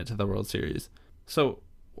of making it to the World Series. So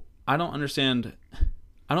I don't understand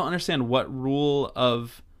what rule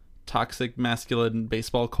of toxic masculine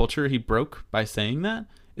baseball culture he broke by saying that.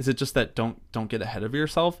 Is it just that don't get ahead of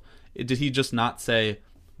yourself? Did he just not say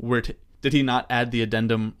did he not add the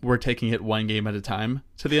addendum, we're taking it one game at a time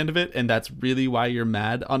to the end of it, and that's really why you're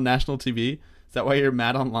mad on national TV? Is that why you're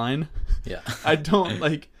mad online? Yeah. I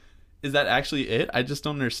don't is that actually it? I just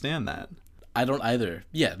don't understand that. I don't either.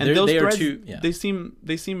 Yeah, and those threads, yeah. They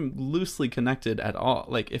seem loosely connected at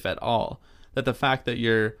all, if at all. That the fact that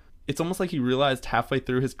it's almost like he realized halfway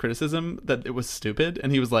through his criticism that it was stupid,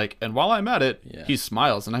 and he was like, and while I'm at it, he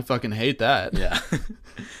smiles, and I fucking hate that. Yeah.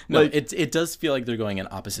 No, it does feel like they're going in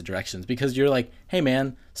opposite directions, because you're like, hey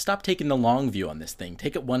man, stop taking the long view on this thing.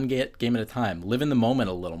 Take it one game at a time. Live in the moment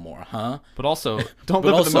a little more, huh? But also, don't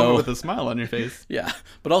live in the moment with a smile on your face. Yeah.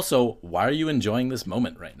 But also, why are you enjoying this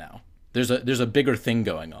moment right now? There's a bigger thing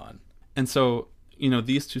going on. And so,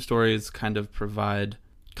 these two stories kind of provide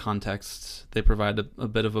context. They provide a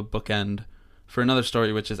bit of a bookend for another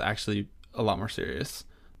story, which is actually a lot more serious.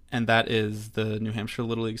 And that is the New Hampshire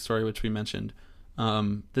Little League story, which we mentioned.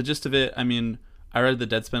 The gist of it, I read the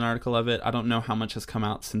Deadspin article of it. I don't know how much has come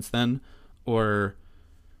out since then, or,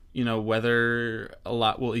 whether a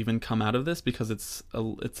lot will even come out of this, because it's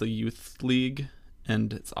a youth league,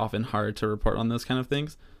 and it's often hard to report on those kind of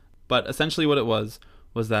things. But essentially what it was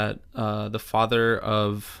that the father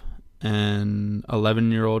of an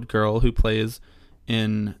 11-year-old girl who plays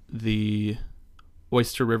in the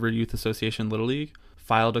Oyster River Youth Association Little League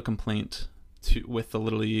filed a complaint with the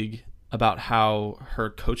Little League about how her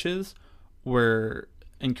coaches were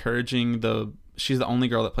encouraging she's the only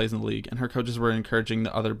girl that plays in the league, and her coaches were encouraging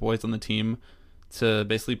the other boys on the team to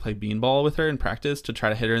basically play beanball with her in practice, to try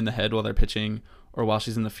to hit her in the head while they're pitching or while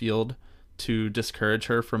she's in the field, to discourage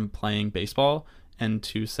her from playing baseball and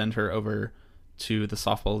to send her over to the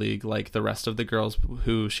softball league like the rest of the girls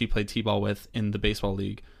who she played t-ball with in the baseball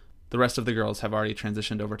league. The rest of the girls have already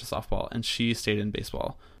transitioned over to softball, and she stayed in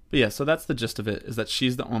baseball. But yeah, so that's the gist of it, is that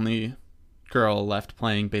she's the only girl left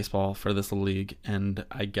playing baseball for this little league, and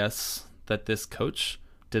I guess that this coach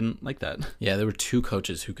didn't like that. Yeah, there were two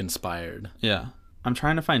coaches who conspired. Yeah. I'm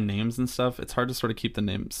trying to find names and stuff. It's hard to sort of keep the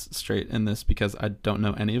names straight in this because I don't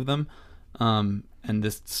know any of them. And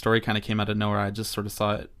this story kind of came out of nowhere. I just sort of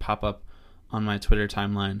saw it pop up on my Twitter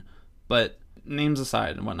timeline. But names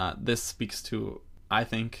aside and whatnot, this speaks to, I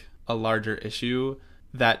think, a larger issue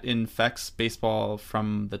that infects baseball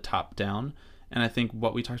from the top down. And I think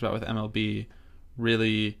what we talked about with MLB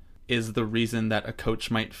really is the reason that a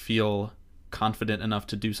coach might feel confident enough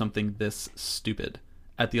to do something this stupid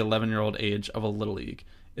at the 11-year-old age of a little league,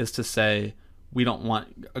 is to say, we don't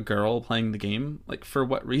want a girl playing the game. Like, for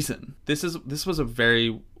what reason? This was a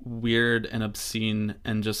very weird and obscene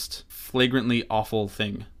and just flagrantly awful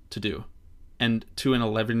thing to do, and to an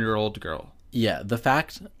 11-year-old girl. Yeah, the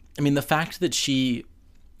fact that she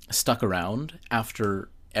stuck around after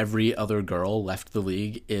every other girl left the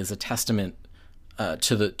league is a testament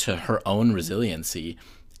to her own resiliency,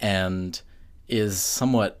 and is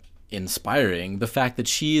somewhat inspiring. The fact that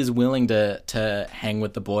she is willing to hang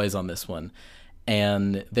with the boys on this one,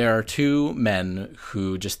 and there are two men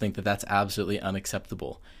who just think that that's absolutely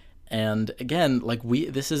unacceptable. And again, like,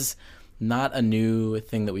 this is not a new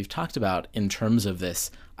thing that we've talked about in terms of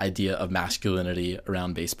this idea of masculinity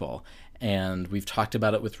around baseball. And we've talked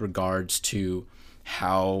about it with regards to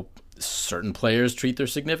how certain players treat their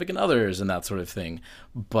significant others and that sort of thing.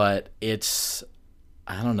 But it's,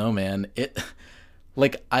 I don't know, man.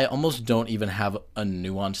 Like, I almost don't even have a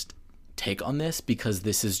nuanced take on this, because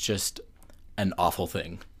this is just an awful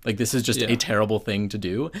thing. Like, this is just a terrible thing to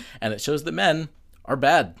do, and it shows that men are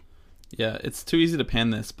bad. Yeah, it's too easy to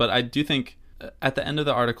pan this, but I do think at the end of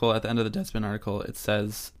the article, at the end of the Deadspin article, it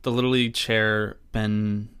says the Little League chair,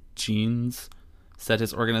 Ben Jeans, said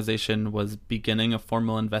his organization was beginning a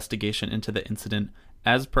formal investigation into the incident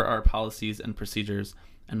as per our policies and procedures,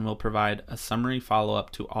 and will provide a summary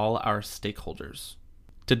follow-up to all our stakeholders.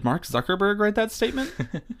 Did Mark Zuckerberg write that statement?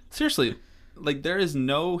 Seriously, like, there is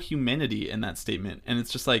no humanity in that statement. And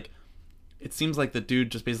it's just like, it seems like the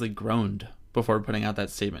dude just basically groaned before putting out that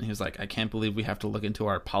statement. He was like, I can't believe we have to look into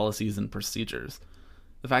our policies and procedures.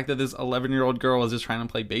 The fact that this 11-year-old girl is just trying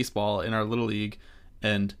to play baseball in our little league,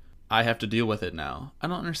 and I have to deal with it now. I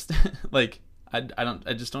don't understand. Like, I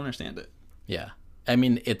just don't understand it. Yeah. I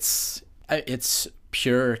mean, it's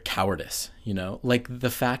pure cowardice, you know? Like, the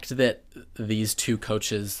fact that these two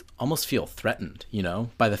coaches almost feel threatened, you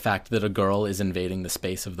know, by the fact that a girl is invading the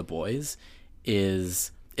space of the boys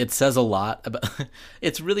it says a lot about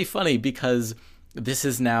it's really funny, because this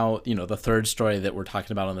is now, you know, the third story that we're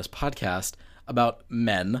talking about on this podcast about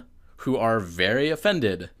men who are very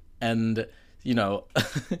offended and, you know,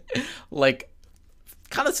 like,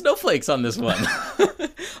 kind of snowflakes on this one.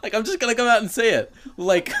 Like, I'm just gonna come out and say it.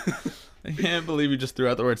 Like, I can't believe you just threw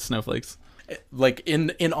out the word snowflakes. Like,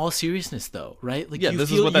 in all seriousness, though, right? Like, yeah,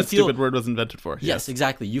 this is what that stupid word was invented for. Yes,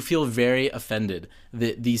 exactly. You feel very offended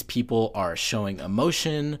that these people are showing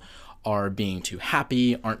emotion, are being too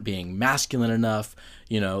happy, aren't being masculine enough.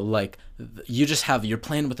 You know, like, you're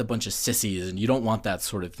playing with a bunch of sissies, and you don't want that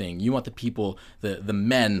sort of thing. You want the people, the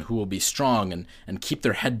men who will be strong and keep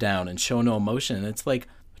their head down and show no emotion. And it's like,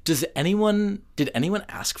 did anyone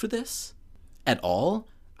ask for this at all?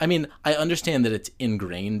 I mean, I understand that it's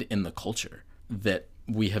ingrained in the culture that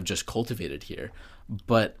we have just cultivated here,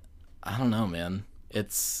 but I don't know, man.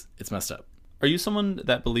 It's messed up. Are you someone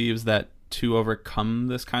that believes that to overcome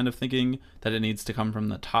this kind of thinking, that it needs to come from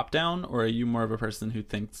the top down, or are you more of a person who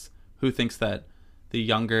thinks that the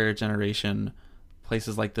younger generation,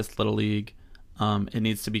 places like this little league, it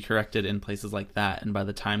needs to be corrected in places like that, and by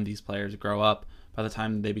the time these players grow up, by the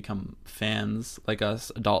time they become fans like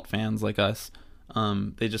us, adult fans like us,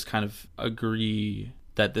 they just kind of agree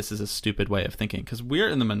that this is a stupid way of thinking? Because we're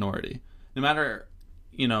in the minority. No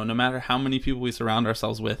matter how many people we surround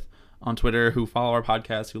ourselves with on Twitter who follow our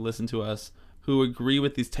podcast, who listen to us, who agree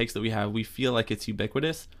with these takes that we have, we feel like it's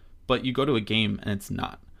ubiquitous, but you go to a game and it's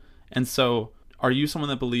not. And so are you someone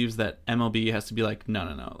that believes that MLB has to be like,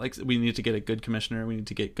 no, like, we need to get a good commissioner, we need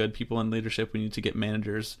to get good people in leadership, we need to get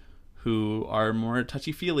managers who are more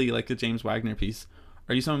touchy-feely, like the James Wagner piece?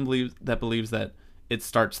 Are you someone that believes that it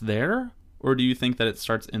starts there, or do you think that it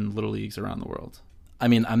starts in little leagues around the world? I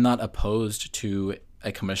mean, I'm not opposed to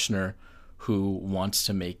a commissioner who wants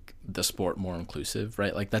to make the sport more inclusive,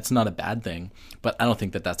 right? Like, that's not a bad thing, but I don't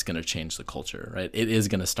think that that's going to change the culture, right? It is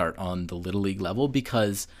going to start on the little league level,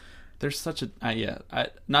 because there's such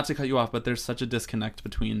not to cut you off, but there's such a disconnect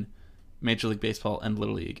between Major League Baseball and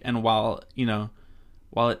Little League. And while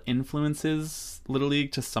it influences Little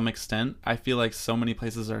League to some extent, I feel like so many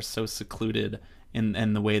places are so secluded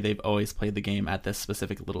in the way they've always played the game at this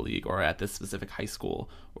specific Little League or at this specific high school,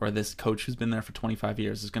 or this coach who's been there for 25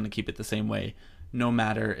 years is going to keep it the same way, no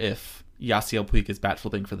matter if Yasiel Puig is bat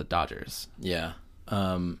flipping for the Dodgers. Yeah.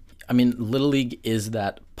 I mean, Little League is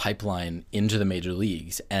that pipeline into the major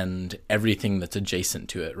leagues and everything that's adjacent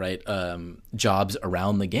to it, right? Jobs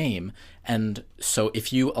around the game. And so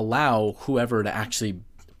if you allow whoever to actually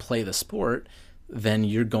play the sport, then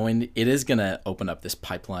it is going to open up this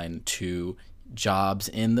pipeline to jobs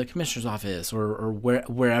in the commissioner's office or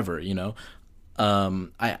wherever, you know.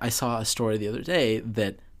 I saw a story the other day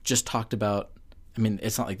that just talked about, I mean,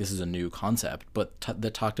 it's not like this is a new concept, but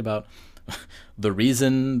that talked about the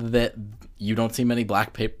reason that you don't see many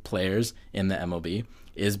black players in the MLB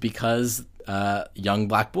is because young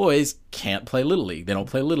black boys can't play Little League. They don't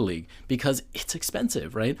play Little League because it's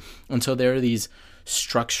expensive, right? And so there are these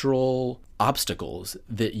structural obstacles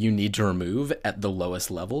that you need to remove at the lowest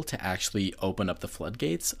level to actually open up the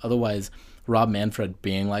floodgates. Otherwise, Rob Manfred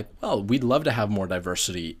being like, well, we'd love to have more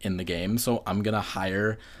diversity in the game, so I'm going to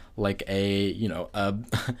hire like a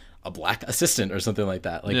black assistant or something like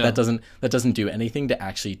that. Like that doesn't do anything to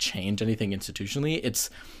actually change anything institutionally.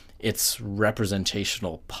 It's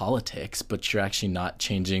representational politics, but you're actually not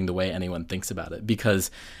changing the way anyone thinks about it,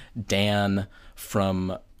 because Dan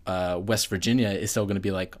from West Virginia is still going to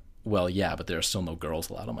be like, well, yeah, but there are still no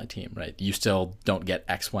girls allowed on my team, right? You still don't get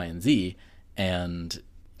X, Y, and Z, and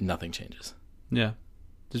nothing changes. Yeah.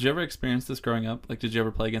 Did you ever experience this growing up? Like, did you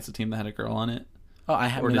ever play against a team that had a girl on it? Oh, I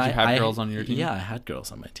had. Or did you have girls on your team? Yeah, I had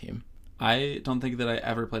girls on my team. I don't think that I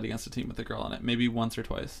ever played against a team with a girl on it. Maybe once or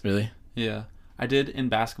twice. Really? Yeah. I did in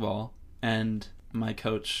basketball, and my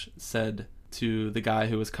coach said to the guy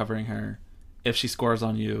who was covering her, if she scores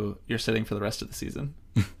on you, you're sitting for the rest of the season.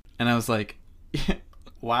 And I was like,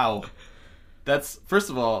 wow. That's,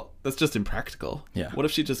 first of all, that's just impractical. Yeah. What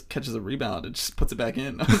if she just catches a rebound and just puts it back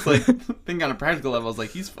in? I was like, thinking on a practical level, I was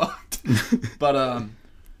like, he's fucked. But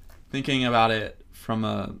thinking about it from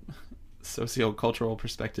a socio-cultural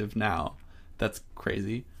perspective now, that's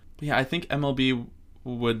crazy. But yeah, I think MLB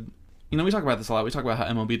would, we talk about this a lot. We talk about how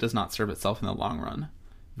MLB does not serve itself in the long run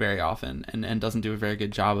very often, and doesn't do a very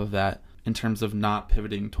good job of that in terms of not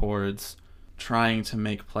pivoting towards trying to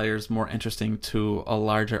make players more interesting to a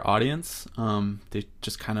larger audience. They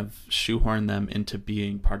just kind of shoehorn them into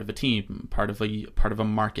being part of a team, part of a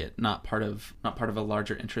market, not part of a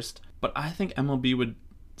larger interest. But I think MLB would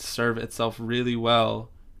serve itself really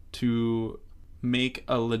well to make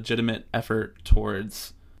a legitimate effort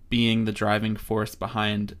towards being the driving force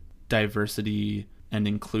behind diversity and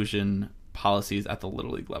inclusion policies at the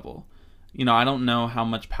Little League level. I don't know how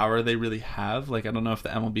much power they really have. Like, I don't know if the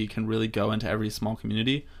MLB can really go into every small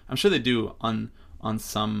community. I'm sure they do on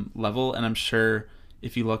some level, and I'm sure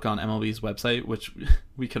if you look on MLB's website, which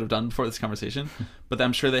we could have done before this conversation, but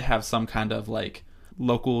I'm sure they have some kind of like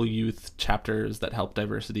local youth chapters that help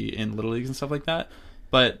diversity in Little Leagues and stuff like that.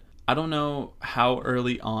 But I don't know how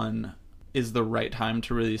early on is the right time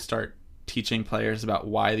to really start teaching players about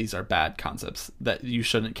why these are bad concepts that you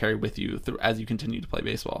shouldn't carry with you through as you continue to play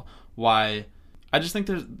baseball. Why? I just think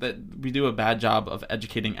that we do a bad job of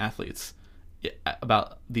educating athletes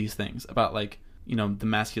about these things, about like, the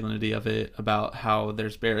masculinity of it, about how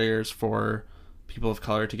there's barriers for people of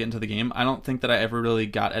color to get into the game. I don't think that I ever really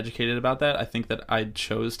got educated about that. I think that I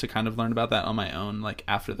chose to kind of learn about that on my own, like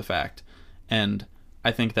after the fact. And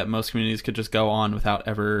I think that most communities could just go on without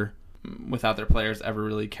their players ever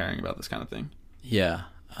really caring about this kind of thing. Yeah.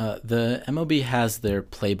 The MLB has their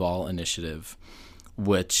Play Ball initiative,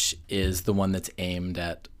 which is the one that's aimed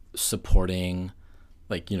at supporting,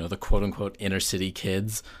 like, the quote unquote inner city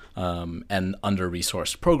kids and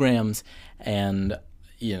under-resourced programs. And,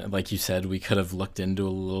 like you said, we could have looked into a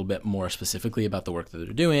little bit more specifically about the work that they're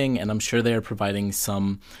doing. And I'm sure they're providing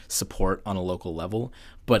some support on a local level,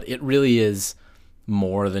 but it really is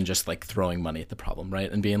more than just like throwing money at the problem,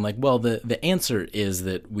 right? And being like, well, the answer is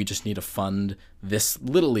that we just need to fund this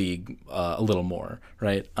Little League a little more,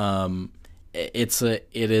 right? It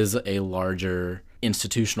is a larger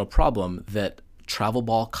institutional problem that travel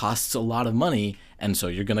ball costs a lot of money, and so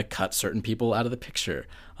you're going to cut certain people out of the picture.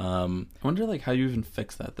 I wonder like how you even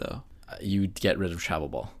fix that though. You get rid of travel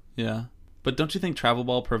ball. Yeah. But don't you think travel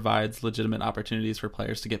ball provides legitimate opportunities for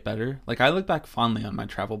players to get better? Like, I look back fondly on my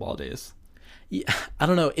travel ball days. Yeah, I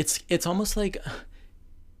don't know. It's almost like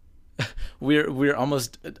we're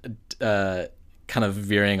almost kind of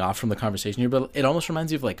veering off from the conversation here, but it almost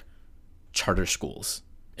reminds you of like charter schools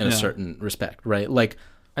in a certain respect, right? Like,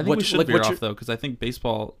 I think we should veer off though, because I think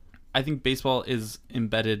baseball is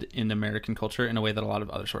embedded in American culture in a way that a lot of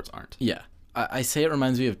other sports aren't. Yeah. I say it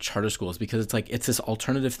reminds me of charter schools because it's like it's this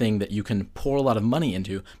alternative thing that you can pour a lot of money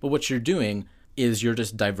into, but what you're doing is you're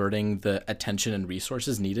just diverting the attention and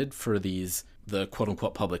resources needed for the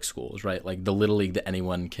quote-unquote public schools, right? Like the Little League that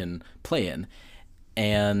anyone can play in.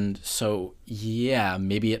 And so, yeah,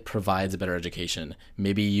 maybe it provides a better education.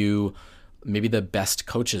 Maybe the best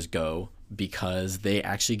coaches go because they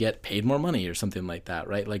actually get paid more money or something like that,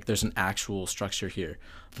 right? Like there's an actual structure here.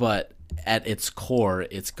 But at its core,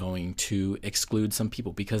 it's going to exclude some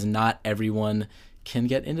people because not everyone can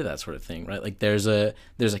get into that sort of thing, right? Like there's a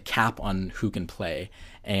cap on who can play,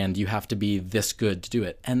 and you have to be this good to do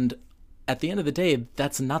it. And at the end of the day,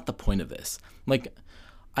 that's not the point of this. Like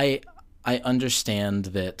I understand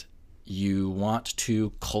that you want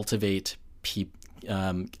to cultivate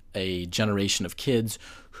a generation of kids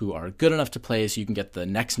who are good enough to play so you can get the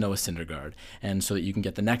next Noah Syndergaard and so that you can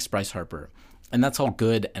get the next Bryce Harper. And that's all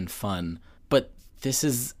good and fun. But this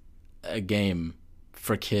is a game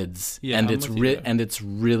for kids, and it's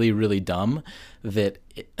really, really dumb that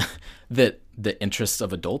that the interests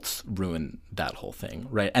of adults ruin that whole thing,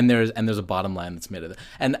 right? And there's a bottom line that's made of it.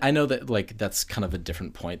 And I know that like that's kind of a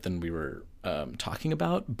different point than we were talking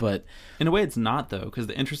about, but in a way it's not though, because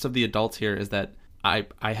the interest of the adults here is that I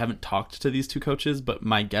haven't talked to these two coaches, but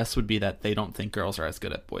my guess would be that they don't think girls are as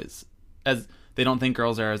good at boys as they don't think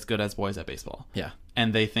girls are as good as boys at baseball. Yeah,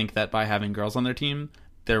 and they think that by having girls on their team,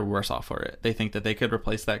 they're worse off for it. They think that they could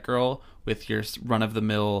replace that girl with your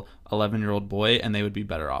run-of-the-mill 11-year-old boy, and they would be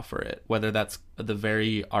better off for it. Whether that's the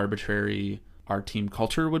very arbitrary, our team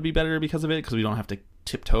culture would be better because of it, because we don't have to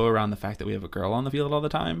tiptoe around the fact that we have a girl on the field all the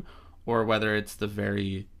time, or whether it's the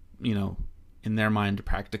very, in their mind,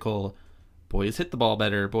 practical, boys hit the ball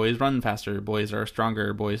better, boys run faster, boys are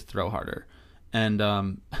stronger, boys throw harder.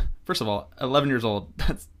 And first of all, 11 years old,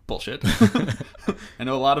 that's bullshit. I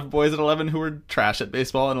know a lot of boys at 11 who were trash at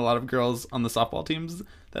baseball, and a lot of girls on the softball teams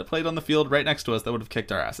that played on the field right next to us that would have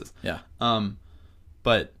kicked our asses. Yeah.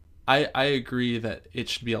 But I agree that it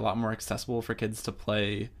should be a lot more accessible for kids to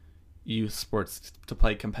play youth sports, to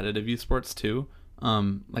play competitive youth sports too.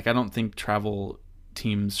 Like I don't think travel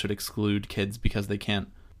teams should exclude kids because they can't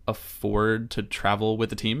afford to travel with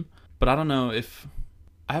the team. But I don't know if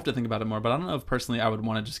I have to think about it more, but I don't know if personally I would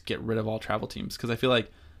want to just get rid of all travel teams, because I feel like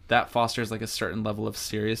that fosters like a certain level of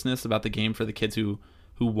seriousness about the game for the kids who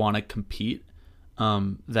want to compete.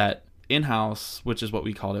 That in-house, which is what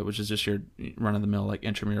we called it, which is just your run-of-the-mill like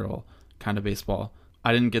intramural kind of baseball,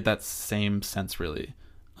 I didn't get that same sense really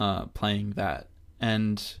playing that.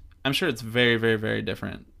 And I'm sure it's very, very, very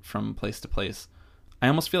different from place to place. I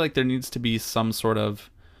almost feel like there needs to be some sort of,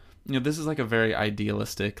 this is like a very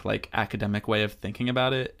idealistic, like academic way of thinking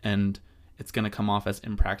about it, and it's going to come off as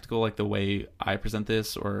impractical, like the way I present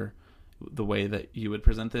this or the way that you would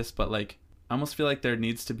present this. But like, I almost feel like there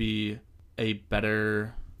needs to be a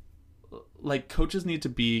better, like coaches need to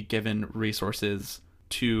be given resources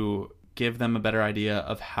to give them a better idea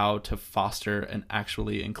of how to foster an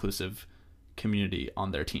actually inclusive community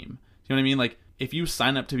on their team. You know what I mean? Like if you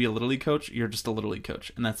sign up to be a Little League coach, you're just a Little League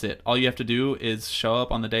coach, and that's it. All you have to do is show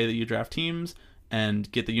up on the day that you draft teams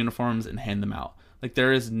and get the uniforms and hand them out. Like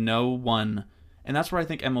there is no one, and that's where I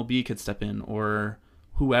think MLB could step in, or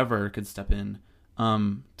whoever could step in,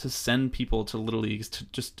 to send people to Little Leagues, to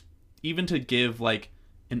just even to give like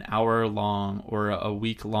an hour long or a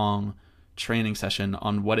week long training session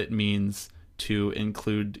on what it means to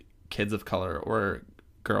include kids of color or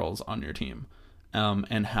girls on your team,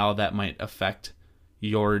 and how that might affect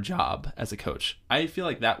your job as a coach. I feel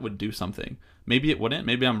like that would do something. Maybe it wouldn't.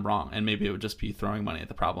 Maybe I'm wrong, and maybe it would just be throwing money at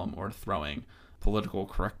the problem or throwing political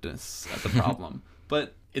correctness at the problem.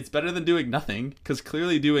 But it's better than doing nothing, because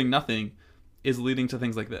clearly doing nothing is leading to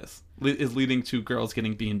things like this, is leading to girls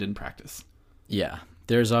getting beaned in practice. Yeah,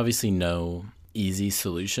 there's obviously no easy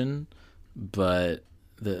solution, but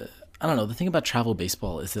the thing about travel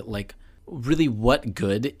baseball is that like really what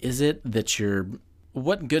good is it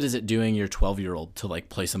doing your 12-year-old to like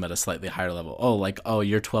place them at a slightly higher level?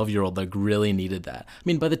 Your 12-year-old like really needed that. I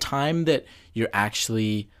mean, by the time that you're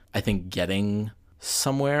actually, I think, getting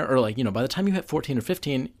somewhere, or like, by the time you hit 14 or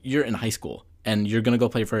 15, you're in high school and you're going to go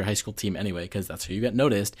play for your high school team anyway, because that's how you get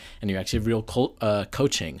noticed and you actually have real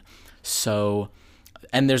coaching. So,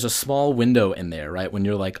 and there's a small window in there, right? When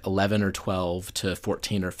you're like 11 or 12 to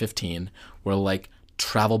 14 or 15, where like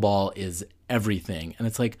travel ball is everything. And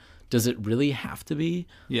it's like, does it really have to be?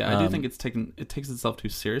 Yeah, I do think it takes itself too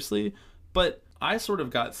seriously, but I sort of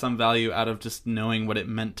got some value out of just knowing what it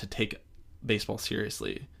meant to take baseball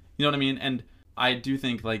seriously. You know what I mean? And I do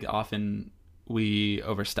think like often we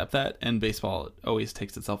overstep that, and baseball always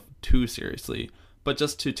takes itself too seriously. But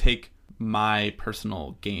just to take my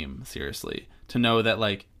personal game seriously, to know that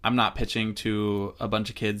like I'm not pitching to a bunch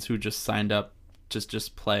of kids who just signed up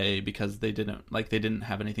just play because they didn't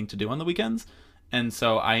have anything to do on the weekends. And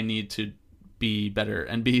so I need to be better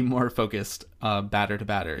and be more focused batter to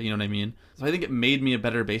batter. You know what I mean? So I think it made me a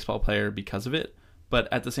better baseball player because of it. But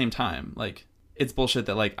at the same time, like, it's bullshit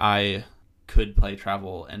that like I could play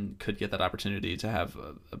travel and could get that opportunity to have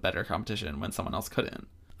a better competition when someone else couldn't.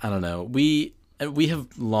 I don't know. We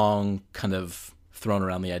have long kind of thrown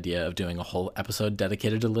around the idea of doing a whole episode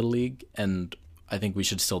dedicated to Little League, and I think we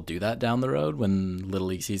should still do that down the road when Little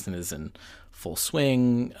League season is in full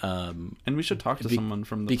swing. And we should talk to someone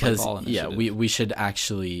from the because Play Ball Initiative. we should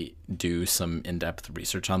actually do some in-depth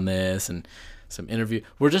research on this and some interview.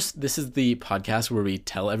 This is the podcast where we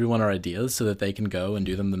tell everyone our ideas so that they can go and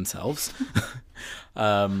do them themselves.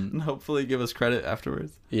 And hopefully give us credit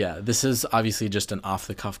afterwards. Yeah, this is obviously just an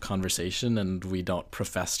off-the-cuff conversation, and we don't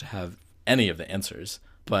profess to have any of the answers.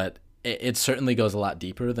 But it certainly goes a lot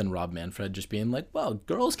deeper than Rob Manfred just being like, well,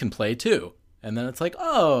 girls can play too. And then it's like,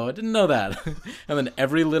 oh, I didn't know that. And then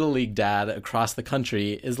every Little League dad across the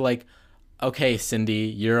country is like, okay,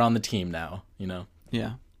 Cindy, you're on the team now, you know?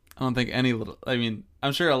 Yeah. I don't think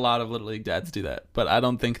I'm sure a lot of Little League dads do that, but I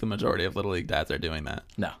don't think the majority of Little League dads are doing that.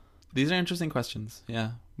 No. These are interesting questions.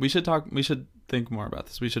 Yeah. We should think more about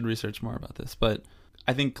this. We should research more about this. But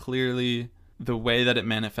I think clearly the way that it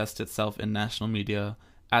manifests itself in national media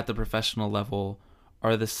at the professional level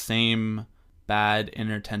are the same bad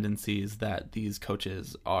inner tendencies that these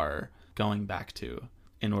coaches are going back to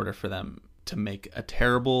in order for them to make a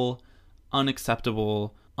terrible,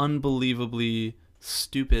 unacceptable, unbelievably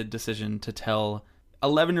stupid decision to tell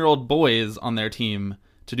 11-year-old boys on their team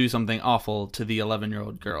to do something awful to the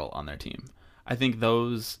 11-year-old girl on their team. I think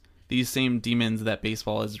these same demons that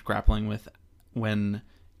baseball is grappling with when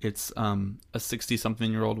it's a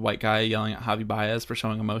 60-something-year-old white guy yelling at Javi Baez for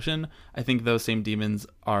showing emotion, I think those same demons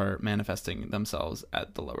are manifesting themselves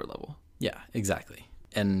at the lower level. Yeah, exactly.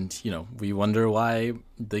 And, we wonder why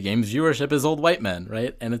the game's viewership is old white men,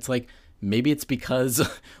 right? And it's like, maybe it's because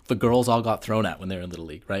the girls all got thrown at when they were in Little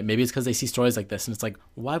League, right? Maybe it's because they see stories like this, and it's like,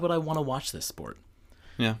 why would I want to watch this sport?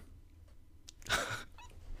 Yeah.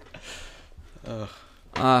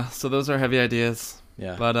 So those are heavy ideas.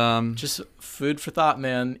 Yeah. But just food for thought,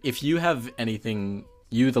 man. If you have anything,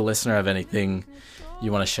 you, the listener, have anything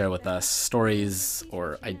you want to share with us, stories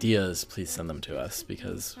or ideas, please send them to us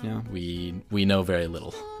because we know very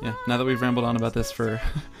little. Yeah. Now that we've rambled on about this for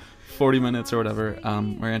 40 minutes or whatever, we're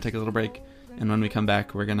going to take a little break. And when we come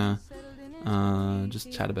back, we're going to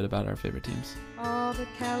just chat a bit about our favorite teams. All the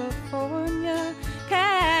California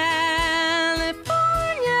coming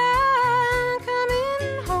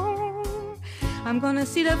home. I'm gonna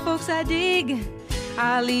see the folks I dig.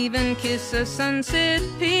 I'll even kiss a sunset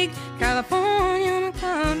peak. California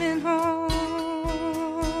coming home.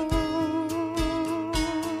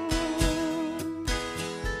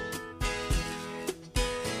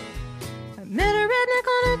 I met a redneck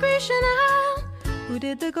on a Grecian Isle who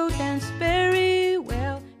did the goat dance very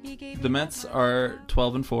well. The Mets are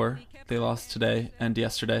 12-4. They lost today and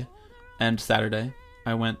yesterday and Saturday.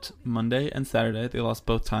 I went Monday and Saturday. They lost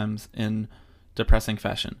both times in depressing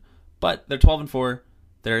fashion. But they're 12-4.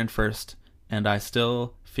 They're in first. And I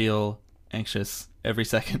still feel anxious every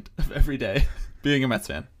second of every day being a Mets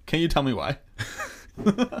fan. Can you tell me why?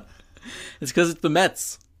 It's because it's the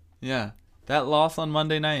Mets. Yeah. That loss on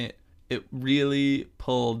Monday night, it really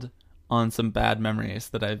pulled on some bad memories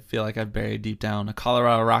that I feel like I've buried deep down. A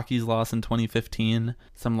Colorado Rockies loss in 2015.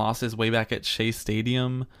 Some losses way back at Shea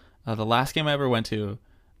Stadium. The last game I ever went to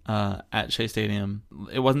at Shea Stadium,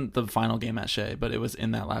 it wasn't the final game at Shea, but it was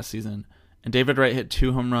in that last season. And David Wright hit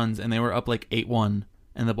 2 home runs, and they were up like 8-1,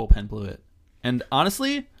 and the bullpen blew it. And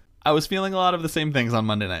honestly, I was feeling a lot of the same things on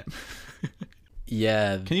Monday night.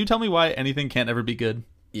 Yeah. Can you tell me why anything can't ever be good?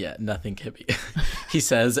 Yeah, nothing can be. He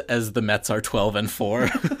says as the Mets are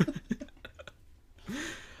 12-4.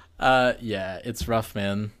 Yeah, it's rough,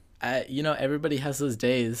 man. Everybody has those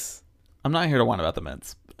days. I'm not here to whine about the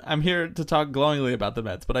Mets. I'm here to talk glowingly about the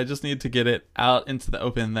Mets, but I just need to get it out into the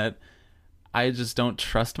open that I just don't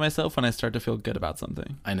trust myself when I start to feel good about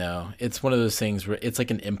something. I know. It's one of those things where it's like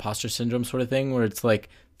an imposter syndrome sort of thing where it's like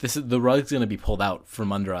the rug's going to be pulled out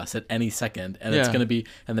from under us at any second, and it's going to be,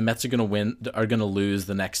 and the Mets are going to lose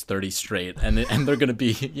the next 30 straight, and they're going to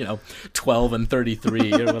be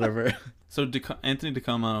 12-33 or whatever. So Anthony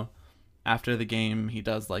DiComo, after the game, he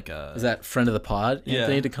does like a... Is that friend of the pod,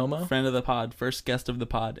 Anthony DiComo? Friend of the pod, first guest of the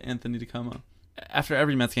pod, Anthony DiComo. After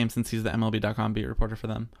every Mets game, since he's the MLB.com beat reporter for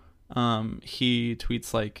them, he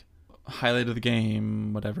tweets like highlight of the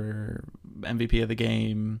game, whatever, MVP of the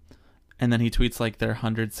game, and then he tweets like their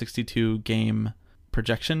 162 game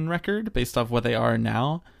projection record based off what they are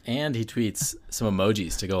now. And he tweets some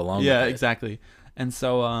emojis to go along with it. Yeah, exactly. And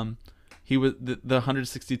so he was the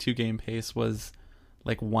 162 game pace was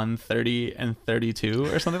like 130 and 32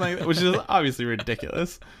 or something like that, which is obviously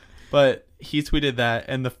ridiculous. But he tweeted that,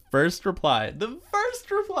 and the first reply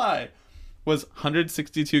was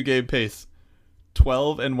 162 game pace,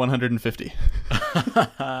 12 and 150.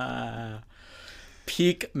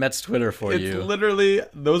 Peak Mets Twitter for It's you. literally,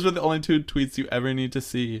 those are the only 2 tweets you ever need to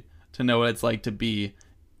see to know what it's like to be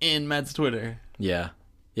in Mets Twitter. Yeah.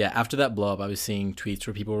 Yeah, after that blow up, I was seeing tweets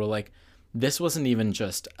where people were like, this wasn't even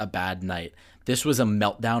just a bad night. This was a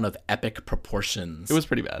meltdown of epic proportions. It was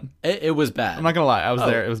pretty bad. It was bad. I'm not going to lie. I was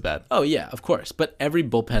there. It was bad. Oh, yeah, of course. But every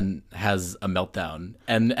bullpen has a meltdown.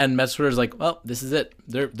 And Mets Twitter is like, well, this is it.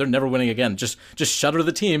 They're never winning again. Just shutter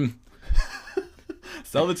the team.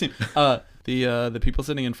 Sell the team. The people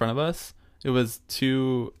sitting in front of us, it was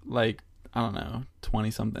 2, like, I don't know,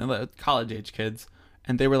 20-something, like, college-age kids.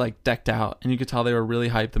 And they were, like, decked out. And you could tell they were really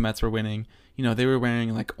hyped the Mets were winning. You know, they were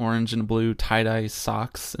wearing, like, orange and blue tie-dye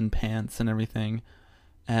socks and pants and everything.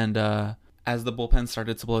 And as the bullpen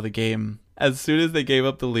started to blow the game, as soon as they gave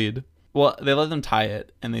up the lead, well, they let them tie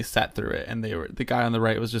it, and they sat through it. And the guy on the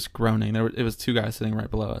right was just groaning. It was 2 guys sitting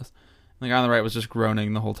right below us. And the guy on the right was just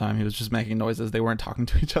groaning the whole time. He was just making noises. They weren't talking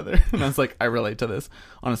to each other. And I was like, I relate to this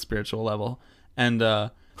on a spiritual level. And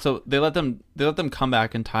so they let them come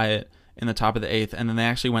back and tie it in the top of the 8th, and then they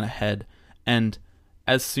actually went ahead. And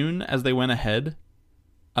as soon as they went ahead,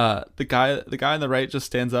 the guy on the right just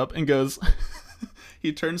stands up and goes,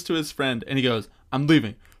 he turns to his friend and he goes, I'm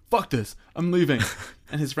leaving. Fuck this. I'm leaving.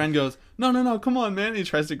 And his friend goes, no, come on, man. And he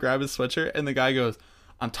tries to grab his sweatshirt, and the guy goes,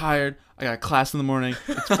 I'm tired. I got class in the morning.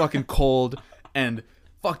 It's fucking cold. And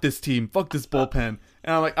fuck this team. Fuck this bullpen.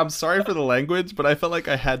 And I'm like, I'm sorry for the language, but I felt like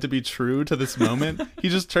I had to be true to this moment. He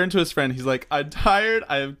just turned to his friend. He's like, I'm tired.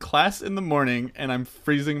 I have class in the morning, and I'm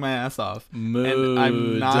freezing my ass off. Mood. And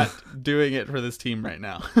I'm not doing it for this team right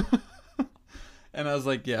now. And I was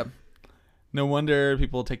like, yeah, no wonder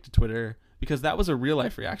people take to Twitter, because that was a real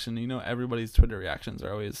life reaction. You know, everybody's Twitter reactions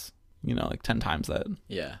are always, you know, like 10 times that.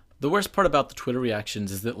 Yeah. The worst part about the Twitter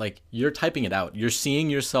reactions is that, like, you're typing it out. You're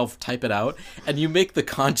seeing yourself type it out, and you make the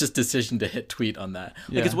conscious decision to hit tweet on that.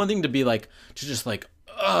 Like, Yeah. it's one thing to be like, to just like,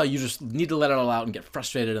 you just need to let it all out and get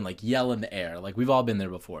frustrated and, like, yell in the air. Like, we've all been there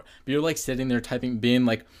before. But you're, like, sitting there typing, being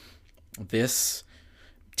like, this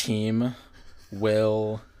team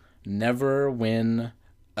will never win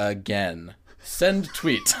again. Send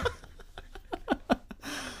tweet.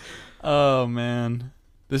 Oh, man.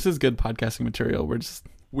 This is good podcasting material.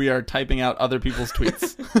 We are typing out other people's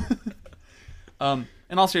tweets.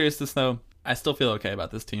 In all seriousness, though, I still feel okay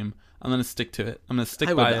about this team. I'm going to stick to it. I'm going to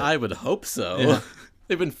stick by it. I would hope so. Yeah.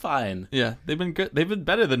 They've been fine. Yeah, they've been good. They've been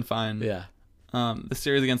better than fine. Yeah. The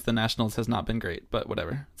series against the Nationals has not been great, but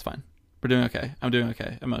whatever. It's fine. We're doing okay. I'm doing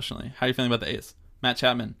okay emotionally. How are you feeling about the A's? Matt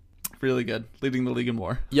Chapman, really good, leading the league in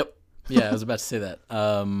WAR. Yep. Yeah, I was about to say that.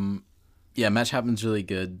 Yeah, Matt Chapman's really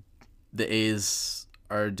good. The A's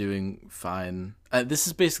are doing fine. This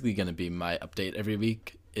is basically going to be my update every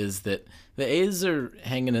week, is that the A's are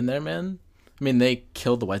hanging in there, man. I mean, they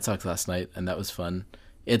killed the White Sox last night, and that was fun.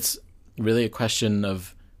 It's really a question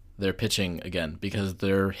of their pitching again, because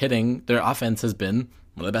their offense has been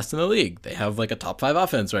one of the best in the league. They have like a top 5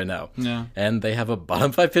 offense right now. Yeah. And they have a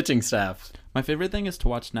bottom 5 pitching staff. My favorite thing is to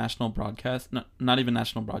watch national broadcast, not even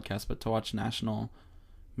national broadcast, but to watch national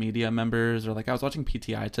media members, or like I was watching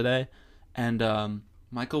PTI today, and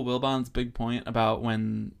Michael Wilbon's big point about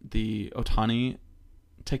when the Ohtani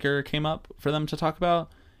ticker came up for them to talk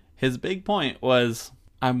about, his big point was,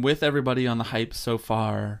 I'm with everybody on the hype so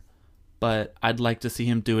far, but I'd like to see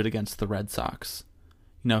him do it against the Red Sox.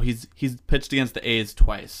 You know, he's pitched against the A's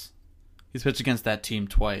twice. He's pitched against that team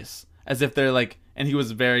twice. As if they're like, and he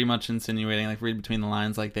was very much insinuating, like read between the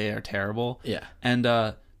lines, like they are terrible. Yeah. And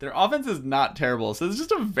their offense is not terrible. So it's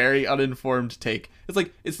just a very uninformed take. It's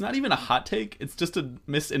like, it's not even a hot take. It's just a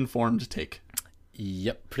misinformed take.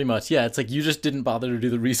 Yep, pretty much. Yeah, it's like you just didn't bother to do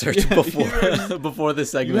the research before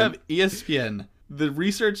this segment. You have ESPN. The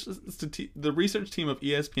research team of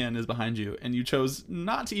ESPN is behind you, and you chose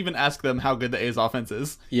not to even ask them how good the A's offense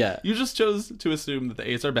is. Yeah. You just chose to assume that the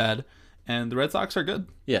A's are bad and the Red Sox are good.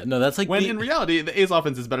 Yeah, no, that's like when in reality the A's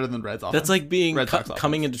offense is better than the Reds offense. That's like being Red Sox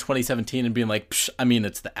coming into 2017 and being like, Psh, I mean,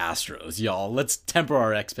 it's the Astros, y'all. Let's temper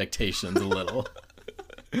our expectations a little.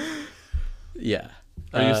 Yeah.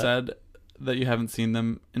 Are you sad that you haven't seen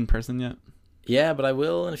them in person yet? Yeah, but I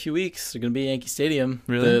will in a few weeks. They're going to be at Yankee Stadium.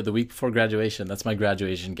 Really? The week before graduation. That's my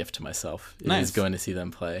graduation gift to myself. Nice. Is going to see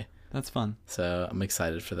them play. That's fun. So I'm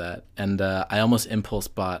excited for that. And I almost impulse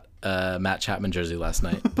bought a Matt Chapman jersey last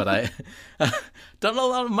night, but I don't have a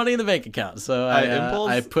lot of money in the bank account. So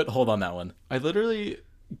I put hold on that one. I literally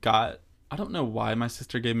got I don't know why my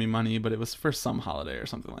sister gave me money, but it was for some holiday or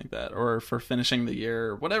something like that, or for finishing the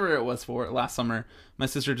year, whatever it was for last summer. My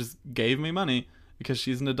sister just gave me money because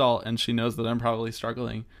she's an adult and she knows that I'm probably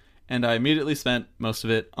struggling. And I immediately spent most of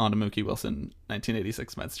it on a Mookie Wilson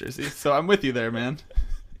 1986 Mets jersey. So I'm with you there, man.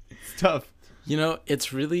 It's tough. You know, it's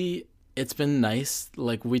been nice.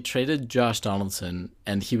 Like, we traded Josh Donaldson,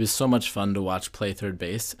 and he was so much fun to watch play third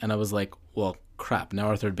base. And I was like, well, crap, now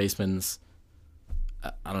our third baseman's,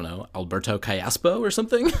 I don't know, Alberto Callaspo or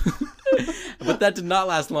something? But that did not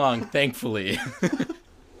last long, thankfully.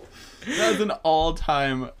 That was an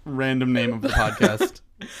all-time random name of the podcast.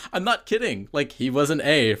 I'm not kidding. Like, he was an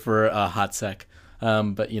A for a hot sec.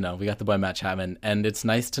 But, you know, we got the boy Matt Chapman, and it's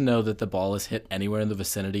nice to know that the ball is hit anywhere in the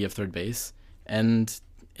vicinity of third base, and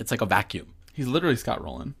it's like a vacuum. He's literally Scott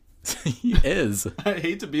Rowland. He is. I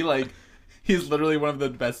hate to be like, he's literally one of the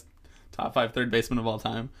best top 5 third basemen of all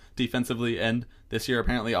time, defensively and this year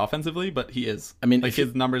apparently offensively, but he is. I mean, like,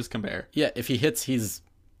 his numbers compare. Yeah, if he hits, he's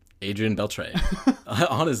Adrian Beltre,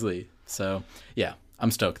 honestly. So, yeah,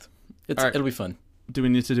 I'm stoked. All right. It'll be fun. Do we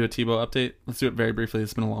need to do a Tebow update? Let's do it very briefly.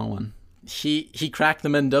 It's been a long one. He cracked the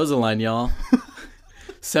Mendoza line, y'all.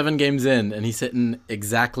 7 games in, and he's hitting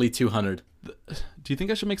exactly 200. Do you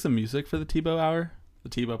think I should make some music for the Tebow hour? The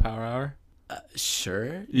Tebow Power Hour?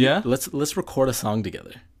 Sure. Yeah? Let's record a song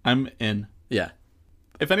together. I'm in. Yeah.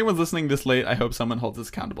 If anyone's listening this late, I hope someone holds us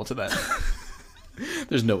accountable to that.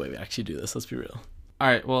 There's no way we actually do this. Let's be real. All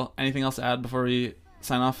right. Well, anything else to add before we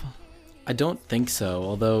sign off? I don't think so,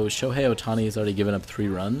 although Shohei Ohtani has already given up 3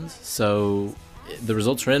 runs. So the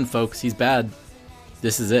results are in, folks. He's bad.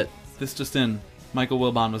 This is it. This just in. Michael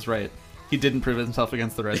Wilbon was right. He didn't prove himself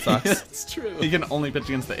against the Red Sox. That's true. He can only pitch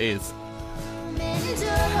against the A's.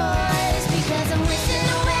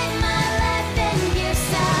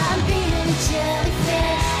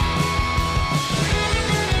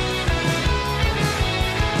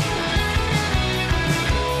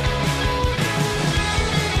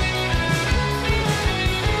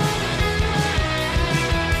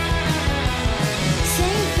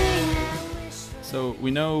 So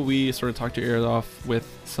we know we sort of talked your ears off with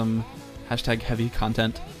some hashtag heavy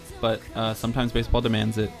content, but sometimes baseball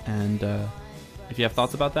demands it. And if you have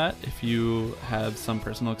thoughts about that, if you have some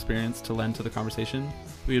personal experience to lend to the conversation,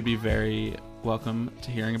 we would be very welcome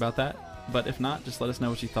to hearing about that. But if not, just let us know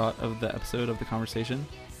what you thought of the episode, of the conversation.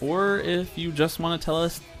 Or if you just want to tell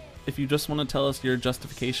us your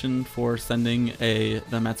justification for sending a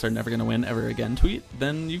 "the Mets are never going to win ever again" tweet,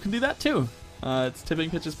 then you can do that too. It's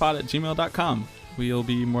tippingpitchespod@gmail.com. We'll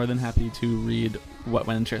be more than happy to read what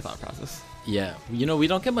went into your thought process. Yeah, you know, we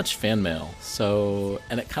don't get much fan mail,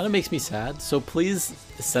 and it kind of makes me sad. So please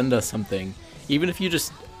send us something, even if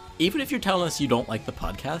you're telling us you don't like the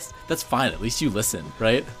podcast, that's fine. At least you listen,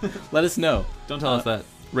 right? Let us know. Don't tell us that.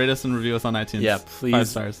 Rate us and review us on iTunes. Yeah, please. 5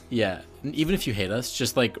 stars. Yeah, and even if you hate us,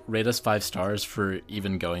 just like rate us 5 stars for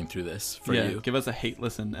even going through this for you. Give us a hate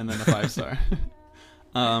listen and then a 5-star.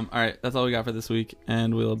 All right, that's all we got for this week,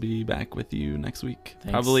 and we'll be back with you next week.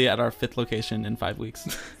 Thanks. Probably at our 5th location in 5 weeks.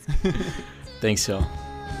 Thanks, y'all.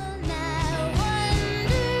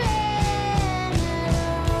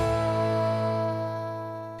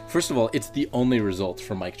 First of all, it's the only result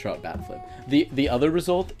for Mike Trout bat flip. The other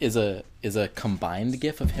result is a combined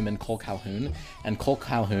gif of him and Cole Calhoun, and Cole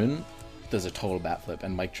Calhoun does a total bat flip,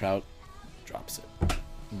 and Mike Trout drops it.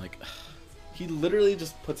 I'm like, ugh. He literally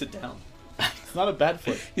just puts it down. It's not a bat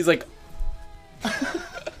flip. He's like,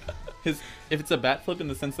 If it's a bat flip in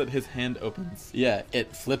the sense that his hand opens. yeah,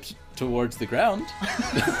 it flips towards the ground.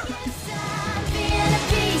 Being a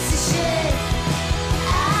piece of shit.